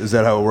 is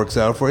that how it works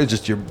out for you?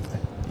 Just your.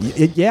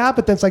 Yeah,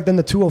 but then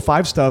the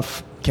 205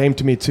 stuff came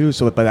to me too.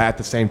 So, but at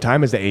the same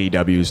time as the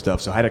AEW stuff,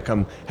 so had it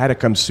come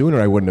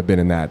sooner, I wouldn't have been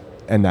in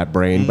that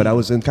brain. But I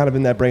was in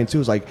that brain too.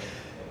 It was like.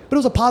 But it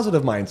was a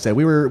positive mindset.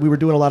 We were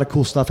doing a lot of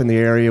cool stuff in the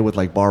area with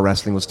bar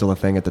wrestling was still a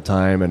thing at the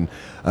time, and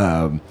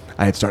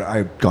I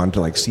had gone to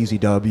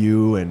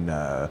CZW, and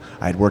I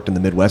had worked in the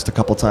Midwest a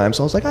couple times.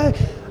 So I was like, I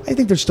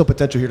think there's still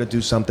potential here to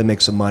do something,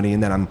 make some money,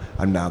 and then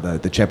I'm now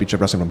the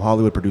Championship Wrestling from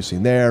Hollywood,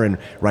 producing there and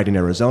writing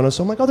Arizona.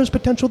 So I'm like, oh, there's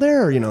potential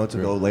there, to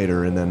go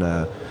later. And then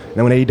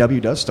when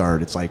AEW does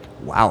start, it's like,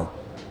 wow,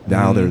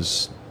 now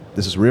this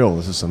is real.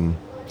 This is some.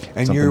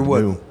 And you're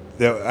what? New.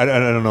 I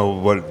don't know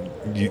what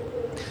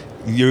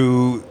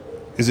you.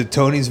 Is it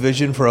Tony's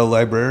vision for a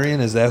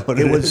librarian? Is that what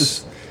it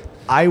is?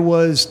 I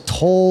was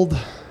told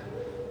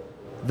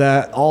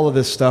that all of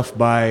this stuff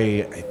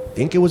by, I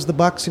think it was the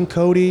Bucks and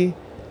Cody.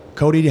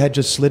 Cody had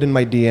just slid in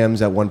my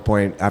DMs at one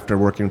point after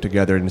working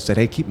together and said,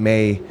 hey, keep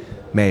May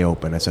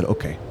open. I said,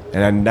 okay.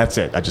 And then that's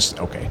it.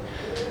 Okay.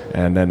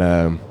 And then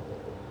I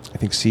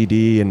think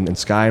CD and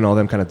Sky and all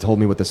them kind of told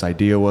me what this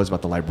idea was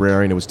about the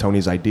librarian. It was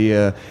Tony's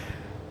idea.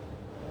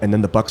 And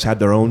then the Bucks had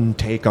their own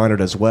take on it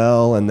as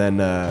well. And then...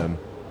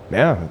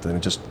 then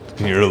it just...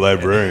 You're a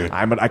librarian.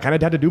 I kind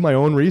of had to do my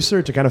own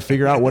research to kind of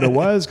figure out what it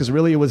was, because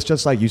really it was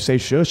just like you say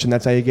shush and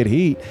that's how you get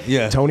heat.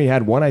 Yeah. Tony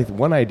had one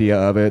idea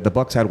of it, the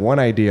Bucks had one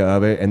idea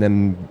of it, and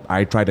then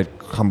I tried to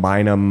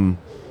combine them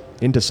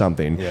into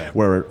something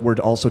where we're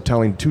also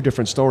telling two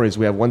different stories.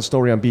 We have one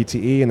story on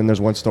BTE and then there's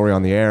one story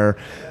on the air.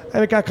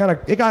 And it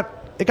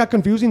got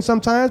confusing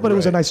sometimes, but it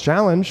was a nice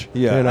challenge.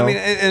 Yeah. I mean,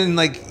 and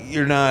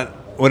you're not,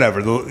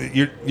 whatever,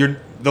 the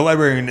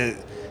librarian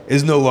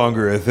is no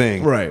longer a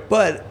thing. Right.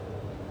 But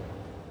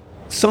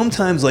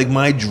sometimes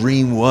my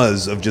dream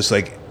was of just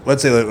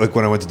let's say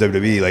when I went to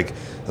WWE, I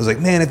was like,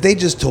 man, if they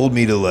just told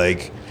me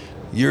to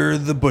you're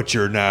the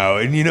butcher now,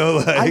 and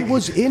I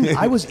was in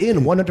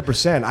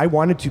 100%.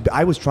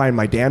 I was trying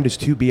my damnedest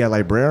to be a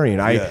librarian.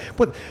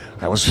 But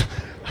I was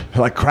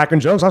cracking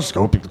jokes. I'll just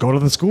go to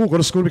the school,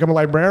 to become a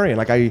librarian.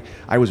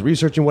 I was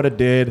researching what it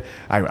did.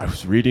 I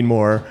was reading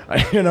more.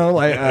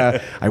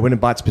 I went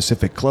and bought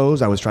specific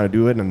clothes. I was trying to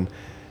do it, and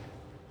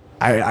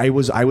I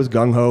was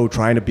gung ho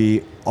trying to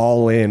be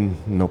all in.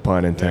 No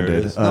pun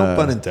intended. No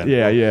pun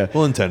intended. Yeah.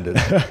 Well intended.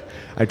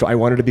 I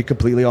wanted to be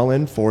completely all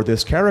in for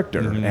this character,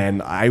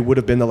 and I would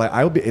have been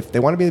if they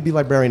wanted me to be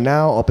librarian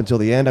now up until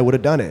the end, I would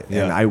have done it,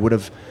 and I would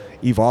have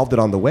evolved it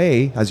on the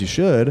way as you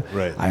should.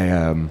 Right.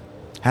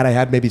 I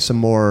had maybe some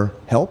more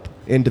help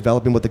in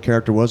developing what the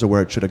character was or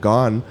where it should have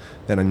gone,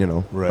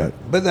 then Right.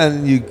 But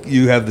then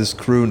you have this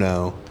crew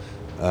now.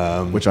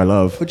 Which I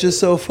love. Which is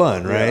so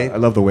fun, right? Yeah, I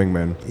love the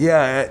wingmen.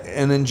 Yeah,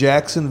 and in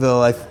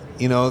Jacksonville,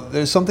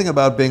 there's something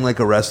about being a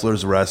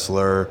wrestler's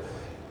wrestler.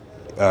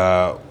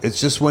 It's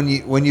just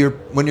when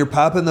you're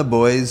popping the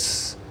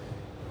boys,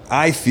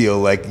 I feel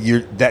like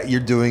you're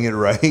doing it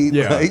right.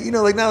 Yeah.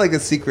 Not a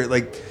secret,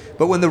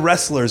 but when the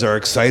wrestlers are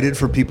excited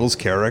for people's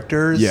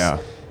characters,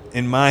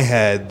 in my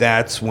head,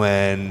 that's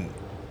when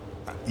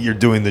you're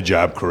doing the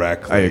job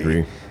correctly. I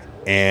agree.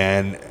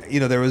 And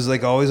there was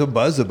always a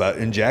buzz about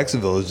in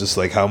Jacksonville is just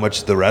how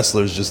much the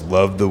wrestlers just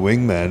loved the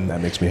wingmen.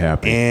 That makes me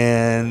happy.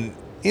 And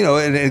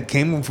and it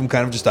came from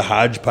kind of just a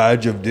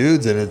hodgepodge of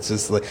dudes, and it's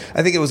just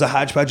I think it was a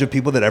hodgepodge of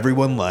people that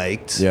everyone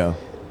liked. Yeah.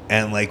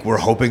 And we're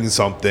hoping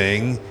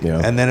something.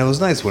 Yeah. And then it was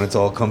nice when it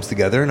all comes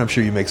together, and I'm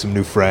sure you make some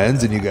new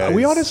friends, and you guys.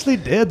 We honestly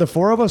did. The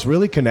four of us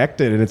really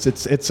connected, and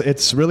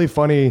it's really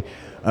funny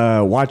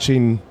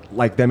watching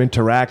like them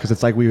interact because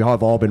it's like we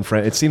have all been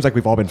friends. It seems like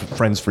we've all been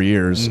friends for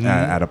years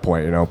at a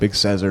point. Big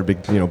Cesar,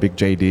 big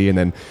JD, and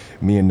then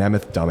me and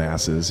Nemeth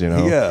dumbasses.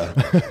 Yeah,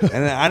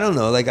 and I don't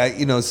know. Like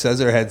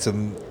Cesar had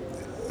some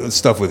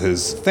stuff with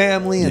his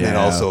family, and then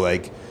also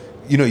like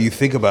you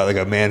think about like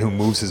a man who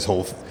moves his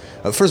whole.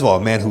 First of all,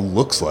 a man who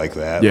looks like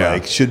that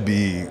like should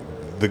be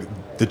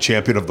the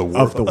champion of the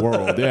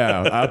world.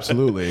 Yeah,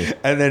 absolutely.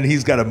 And then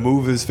he's got to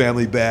move his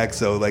family back,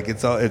 so like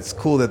it's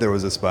cool that there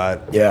was a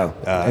spot. Yeah,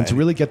 and to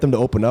really get them to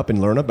open up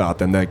and learn about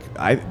them. Like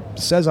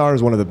Cesar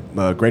is one of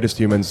the greatest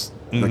humans,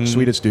 like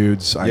sweetest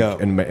dudes.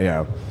 And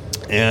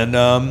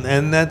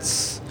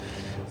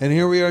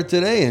here we are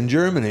today in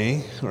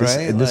Germany,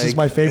 right? This is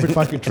my favorite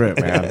fucking trip,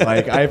 man.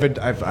 Like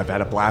I've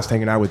had a blast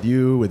hanging out with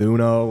you, with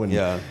Uno, and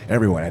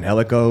everyone, and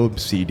Helico,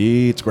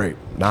 CD. It's great.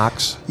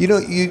 Knox.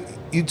 You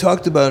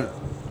talked about.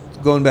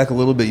 Going back a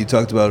little bit, you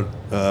talked about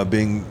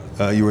being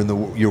you were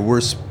in your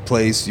worst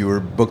place. You were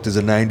booked as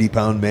a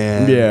 90-pound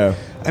man. Yeah,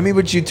 I mean,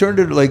 but you turned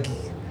it like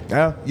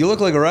you look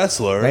like a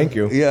wrestler. Thank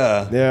you.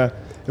 Yeah.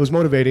 It was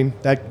motivating.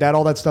 That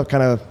all that stuff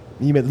kind of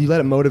you let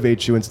it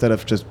motivate you instead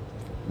of just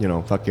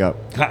fuck you up.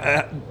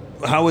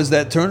 How was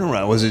that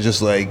turnaround? Was it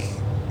just like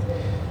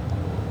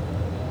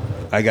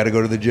I got to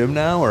go to the gym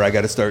now, or I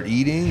got to start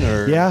eating,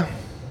 or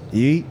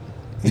eat?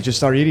 You just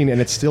start eating,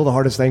 and it's still the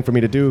hardest thing for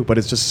me to do, but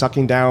it's just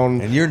sucking down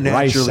and you're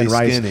naturally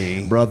rice.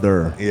 skinny.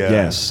 Brother. Yeah.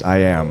 Yes, I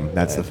am.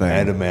 That's the thing.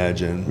 I'd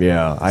imagine.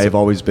 Yeah. I have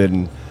always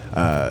been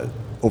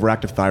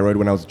overactive thyroid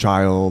when I was a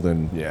child,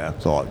 and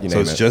so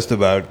it's just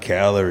about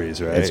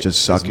calories, right? It's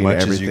just sucking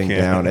everything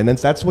down. And then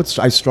that's what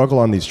I struggle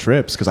on these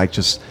trips, because I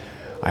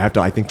have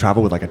to, I think,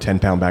 travel with like a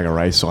 10-pound bag of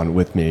rice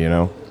with me,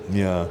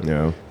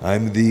 Yeah.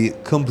 I'm the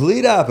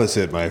complete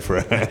opposite, my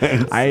friend.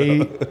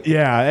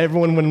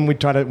 Everyone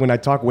when I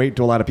talk weight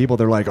to a lot of people,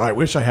 they're like, "Oh, I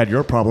wish I had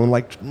your problem." I'm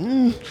like,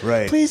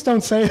 right. Please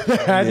don't say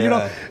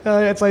that.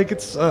 It's like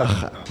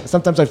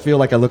sometimes I feel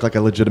like I look like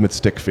a legitimate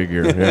stick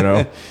figure,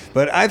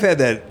 But I've had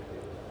that.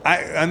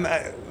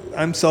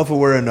 I'm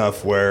self-aware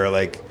enough where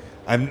like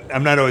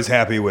I'm not always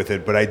happy with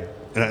it, but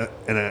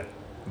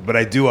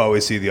I do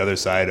always see the other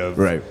side of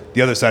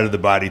the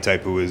body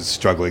type who is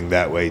struggling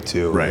that way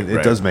too. Right.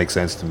 It does make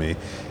sense to me.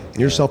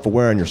 You're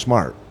self-aware and you're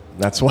smart.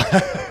 That's why.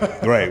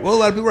 Right. Well, a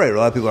lot of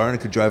people aren't.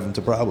 It could drive them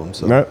to problems.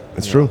 So, no,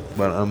 it's true.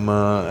 But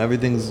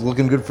everything's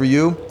looking good for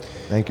you.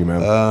 Thank you,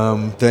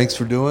 man. Thanks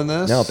for doing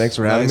this. No, thanks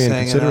for having me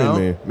and considering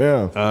me.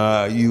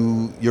 Yeah.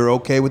 You're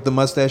okay with the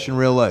mustache in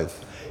real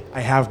life? I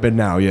have been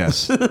now,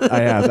 yes. I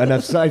have. And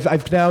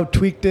I've now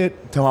tweaked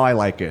it to how I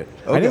like it.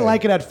 Okay. I didn't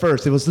like it at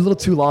first. It was a little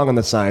too long on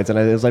the sides, and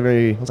I was like,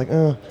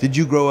 Did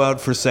you grow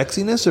out for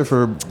sexiness or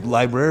for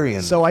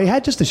librarian? So I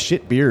had just a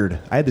shit beard.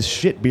 I had this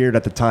shit beard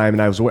at the time,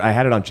 and I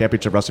had it on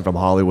Championship Wrestling from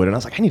Hollywood, and I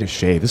was like, I need a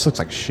shave. This looks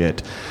like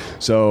shit.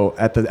 So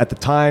at the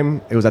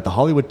time, it was at the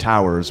Hollywood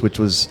Towers, which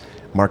was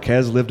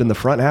Marquez lived in the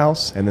front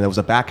house, and then there was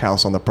a back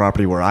house on the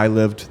property where I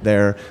lived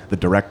there. The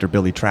director,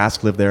 Billy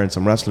Trask, lived there, and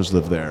some wrestlers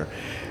lived there.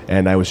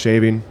 And I was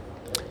shaving,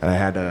 and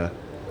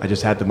I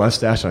just had the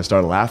mustache, and I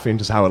started laughing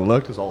just how it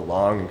looked. It was all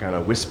long and kind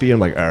of wispy. I'm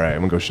like, all right, I'm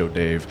going to go show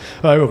Dave.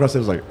 I go across, I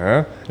was like,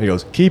 huh? And he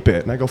goes, keep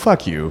it. And I go,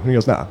 fuck you. And he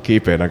goes, no,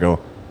 keep it. And I go,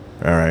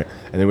 all right.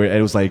 And then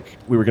it was like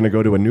we were going to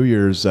go to a New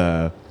Year's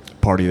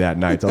party that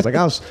night. So I was like,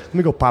 let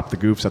me go pop the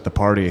goofs at the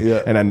party.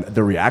 Yeah. And then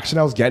the reaction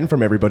I was getting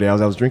from everybody, I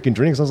was drinking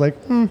drinks. I was like,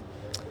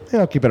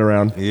 I'll keep it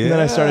around. Yeah. And then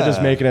I started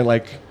just making it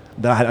like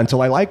that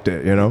until I liked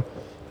it,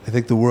 I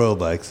think the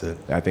world likes it.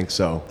 I think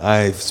so.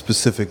 I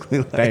specifically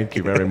like Thank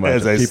you very much.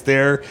 As I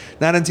stare,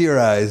 not into your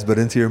eyes, but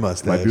into your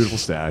mustache. My beautiful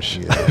stash.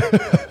 Yeah.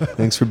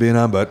 Thanks for being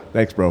on, bud.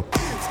 Thanks, bro.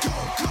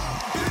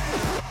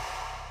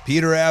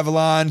 Peter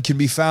Avalon can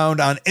be found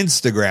on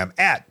Instagram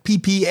at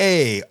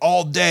PPA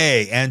all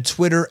day and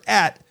Twitter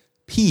at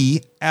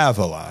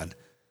PAvalon.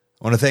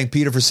 I want to thank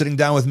Peter for sitting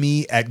down with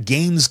me at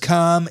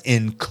Gamescom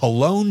in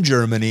Cologne,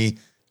 Germany.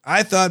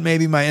 I thought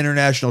maybe my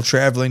international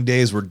traveling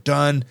days were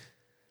done,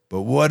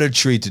 but what a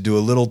treat to do a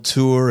little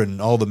tour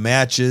and all the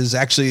matches.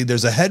 Actually,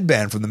 there's a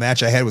headband from the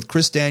match I had with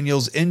Chris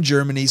Daniels in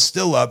Germany,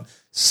 still up,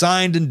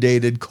 signed and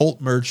dated,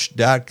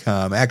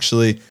 coltmerch.com.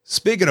 Actually,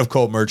 speaking of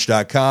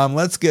coltmerch.com,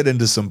 let's get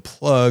into some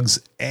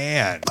plugs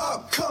and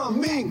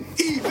upcoming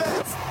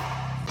events.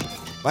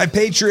 My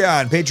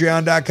Patreon,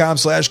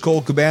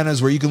 patreon.com/Colt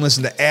Cabanas, where you can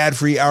listen to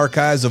ad-free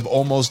archives of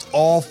almost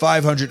all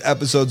 500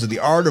 episodes of The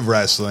Art of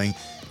Wrestling,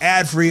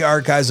 ad-free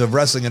archives of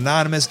Wrestling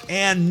Anonymous,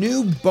 and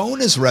new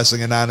bonus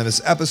Wrestling Anonymous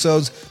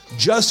episodes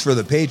just for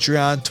the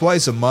Patreon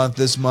twice a month.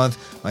 This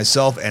month,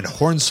 myself and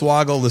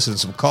Hornswoggle listened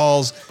to some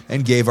calls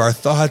and gave our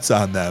thoughts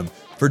on them.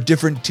 For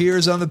different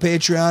tiers on the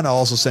Patreon, I'll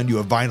also send you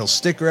a vinyl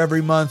sticker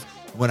every month.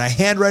 When I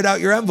handwrite out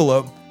your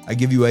envelope, I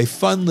give you a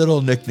fun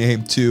little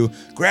nickname too.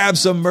 Grab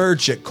some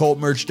merch at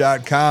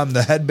coltmerch.com.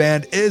 The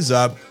headband is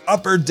up.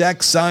 Upper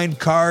Deck signed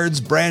cards,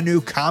 brand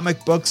new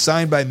comic books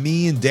signed by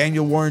me and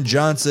Daniel Warren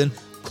Johnson.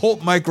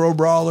 Colt Micro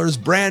Brawlers,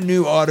 brand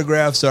new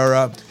autographs are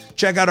up.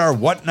 Check out our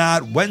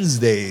Whatnot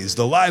Wednesdays,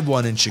 the live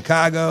one in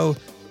Chicago.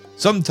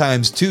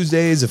 Sometimes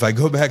Tuesdays, if I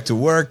go back to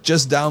work,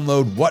 just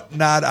download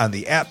Whatnot on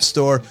the App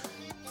Store.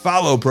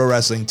 Follow Pro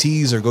Wrestling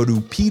Tees or go to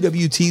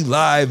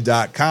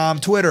pwtlive.com.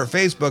 Twitter,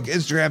 Facebook,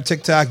 Instagram,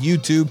 TikTok,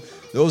 YouTube.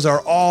 Those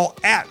are all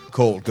at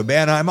Colt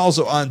Cabana. I'm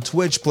also on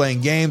Twitch playing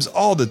games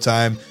all the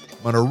time.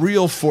 I'm on a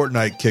real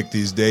Fortnite kick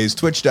these days.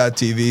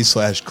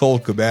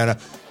 Twitch.tv/Colt Cabana.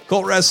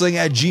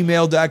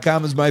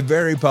 ColtWrestling@gmail.com is my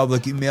very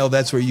public email.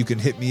 That's where you can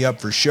hit me up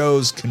for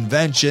shows,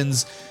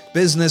 conventions,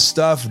 business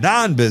stuff,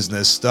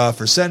 non-business stuff,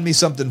 or send me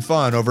something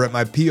fun over at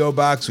my P.O.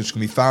 Box, which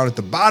can be found at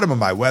the bottom of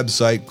my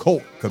website,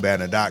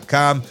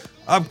 ColtCabana.com.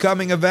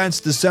 Upcoming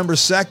events, December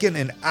 2nd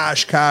in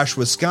Oshkosh,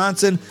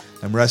 Wisconsin.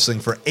 I'm wrestling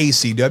for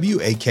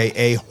ACW,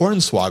 a.k.a.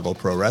 Hornswoggle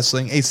Pro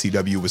Wrestling,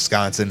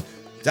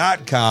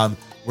 acwwisconsin.com.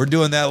 We're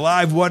doing that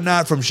live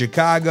whatnot from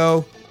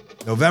Chicago,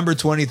 November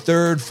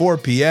 23rd, 4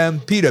 p.m.,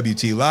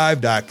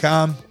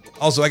 pwtlive.com.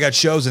 Also, I got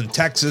shows in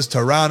Texas,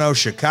 Toronto,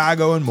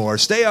 Chicago, and more.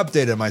 Stay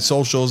updated on my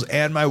socials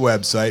and my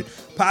website.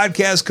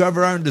 Podcast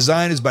cover art and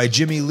design is by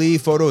Jimmy Lee.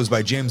 Photo is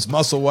by James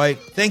Musselwhite.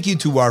 Thank you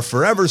to our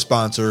forever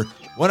sponsor,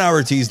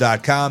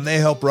 OneHourTees.com. They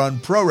help run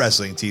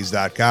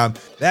ProWrestlingTees.com.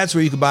 That's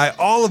where you can buy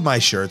all of my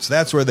shirts.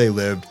 That's where they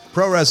live.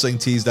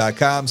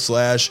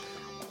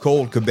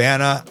 ProWrestlingTees.com/Colt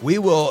Cabana. We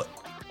will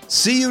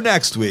see you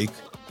next week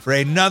for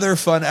another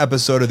fun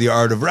episode of The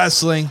Art of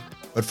Wrestling.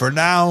 But for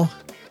now,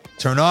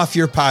 turn off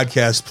your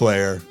podcast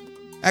player.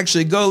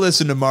 Actually, go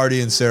listen to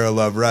Marty and Sarah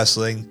Love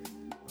Wrestling.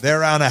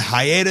 They're on a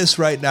hiatus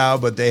right now,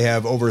 but they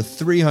have over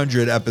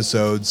 300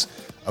 episodes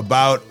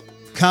about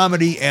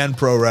comedy and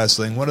pro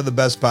wrestling. One of the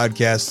best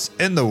podcasts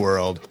in the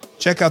world.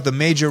 Check out the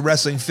Major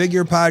Wrestling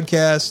Figure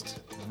podcast.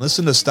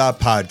 Listen to Stop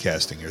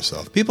Podcasting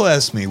Yourself. People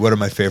ask me, what are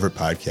my favorite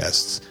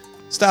podcasts?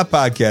 Stop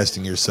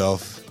Podcasting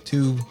Yourself.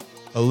 Two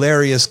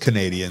hilarious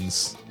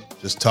Canadians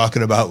just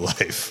talking about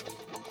life.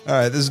 All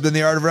right, this has been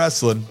The Art of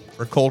Wrestling.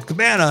 For Colt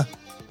Cabana,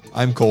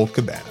 I'm Colt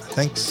Cabana.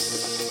 Thanks.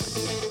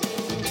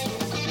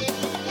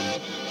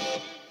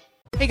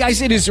 Hey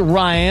guys, it is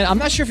Ryan. I'm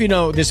not sure if you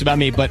know this about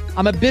me, but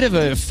I'm a bit of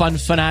a fun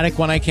fanatic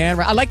when I can.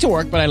 I like to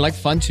work, but I like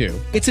fun too.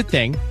 It's a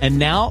thing. And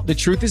now the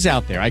truth is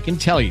out there. I can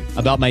tell you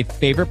about my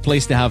favorite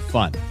place to have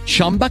fun.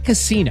 Chumba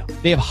Casino.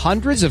 They have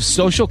hundreds of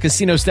social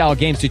casino style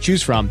games to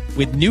choose from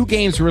with new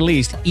games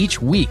released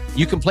each week.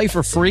 You can play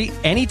for free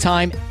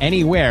anytime,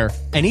 anywhere.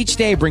 And each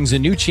day brings a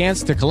new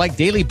chance to collect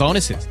daily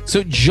bonuses.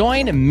 So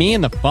join me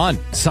in the fun.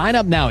 Sign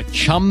up now at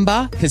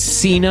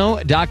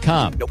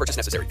ChumbaCasino.com. No purchase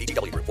necessary.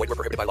 VGW Group. Void where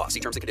prohibited by law. See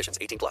terms and conditions.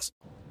 18+.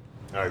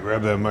 All right,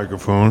 grab that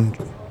microphone.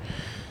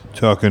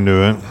 Talk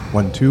into it.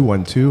 1 2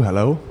 1 2.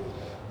 Hello.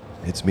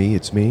 It's me.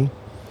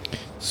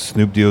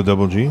 Snoop D-O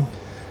double G.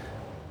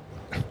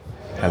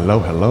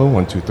 Hello.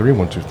 1 2 3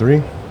 1 2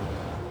 3.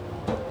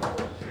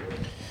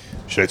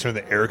 Should I turn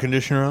the air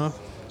conditioner off?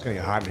 It's gonna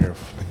get hot in here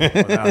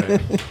without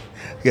it. You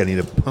gotta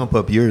need to pump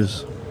up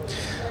yours.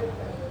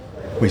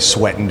 We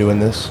sweating doing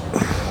this.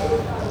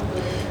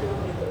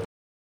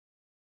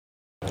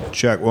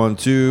 Check 1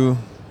 2.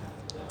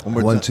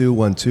 1 2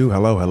 1 2.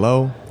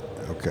 Hello.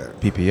 Okay.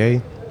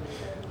 PPA.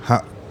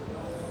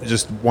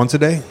 Just once a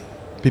day?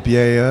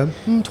 PPA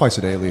twice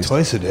a day at least.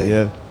 Twice a day?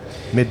 Yeah.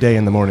 Midday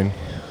in the morning.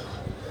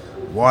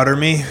 Water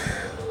me.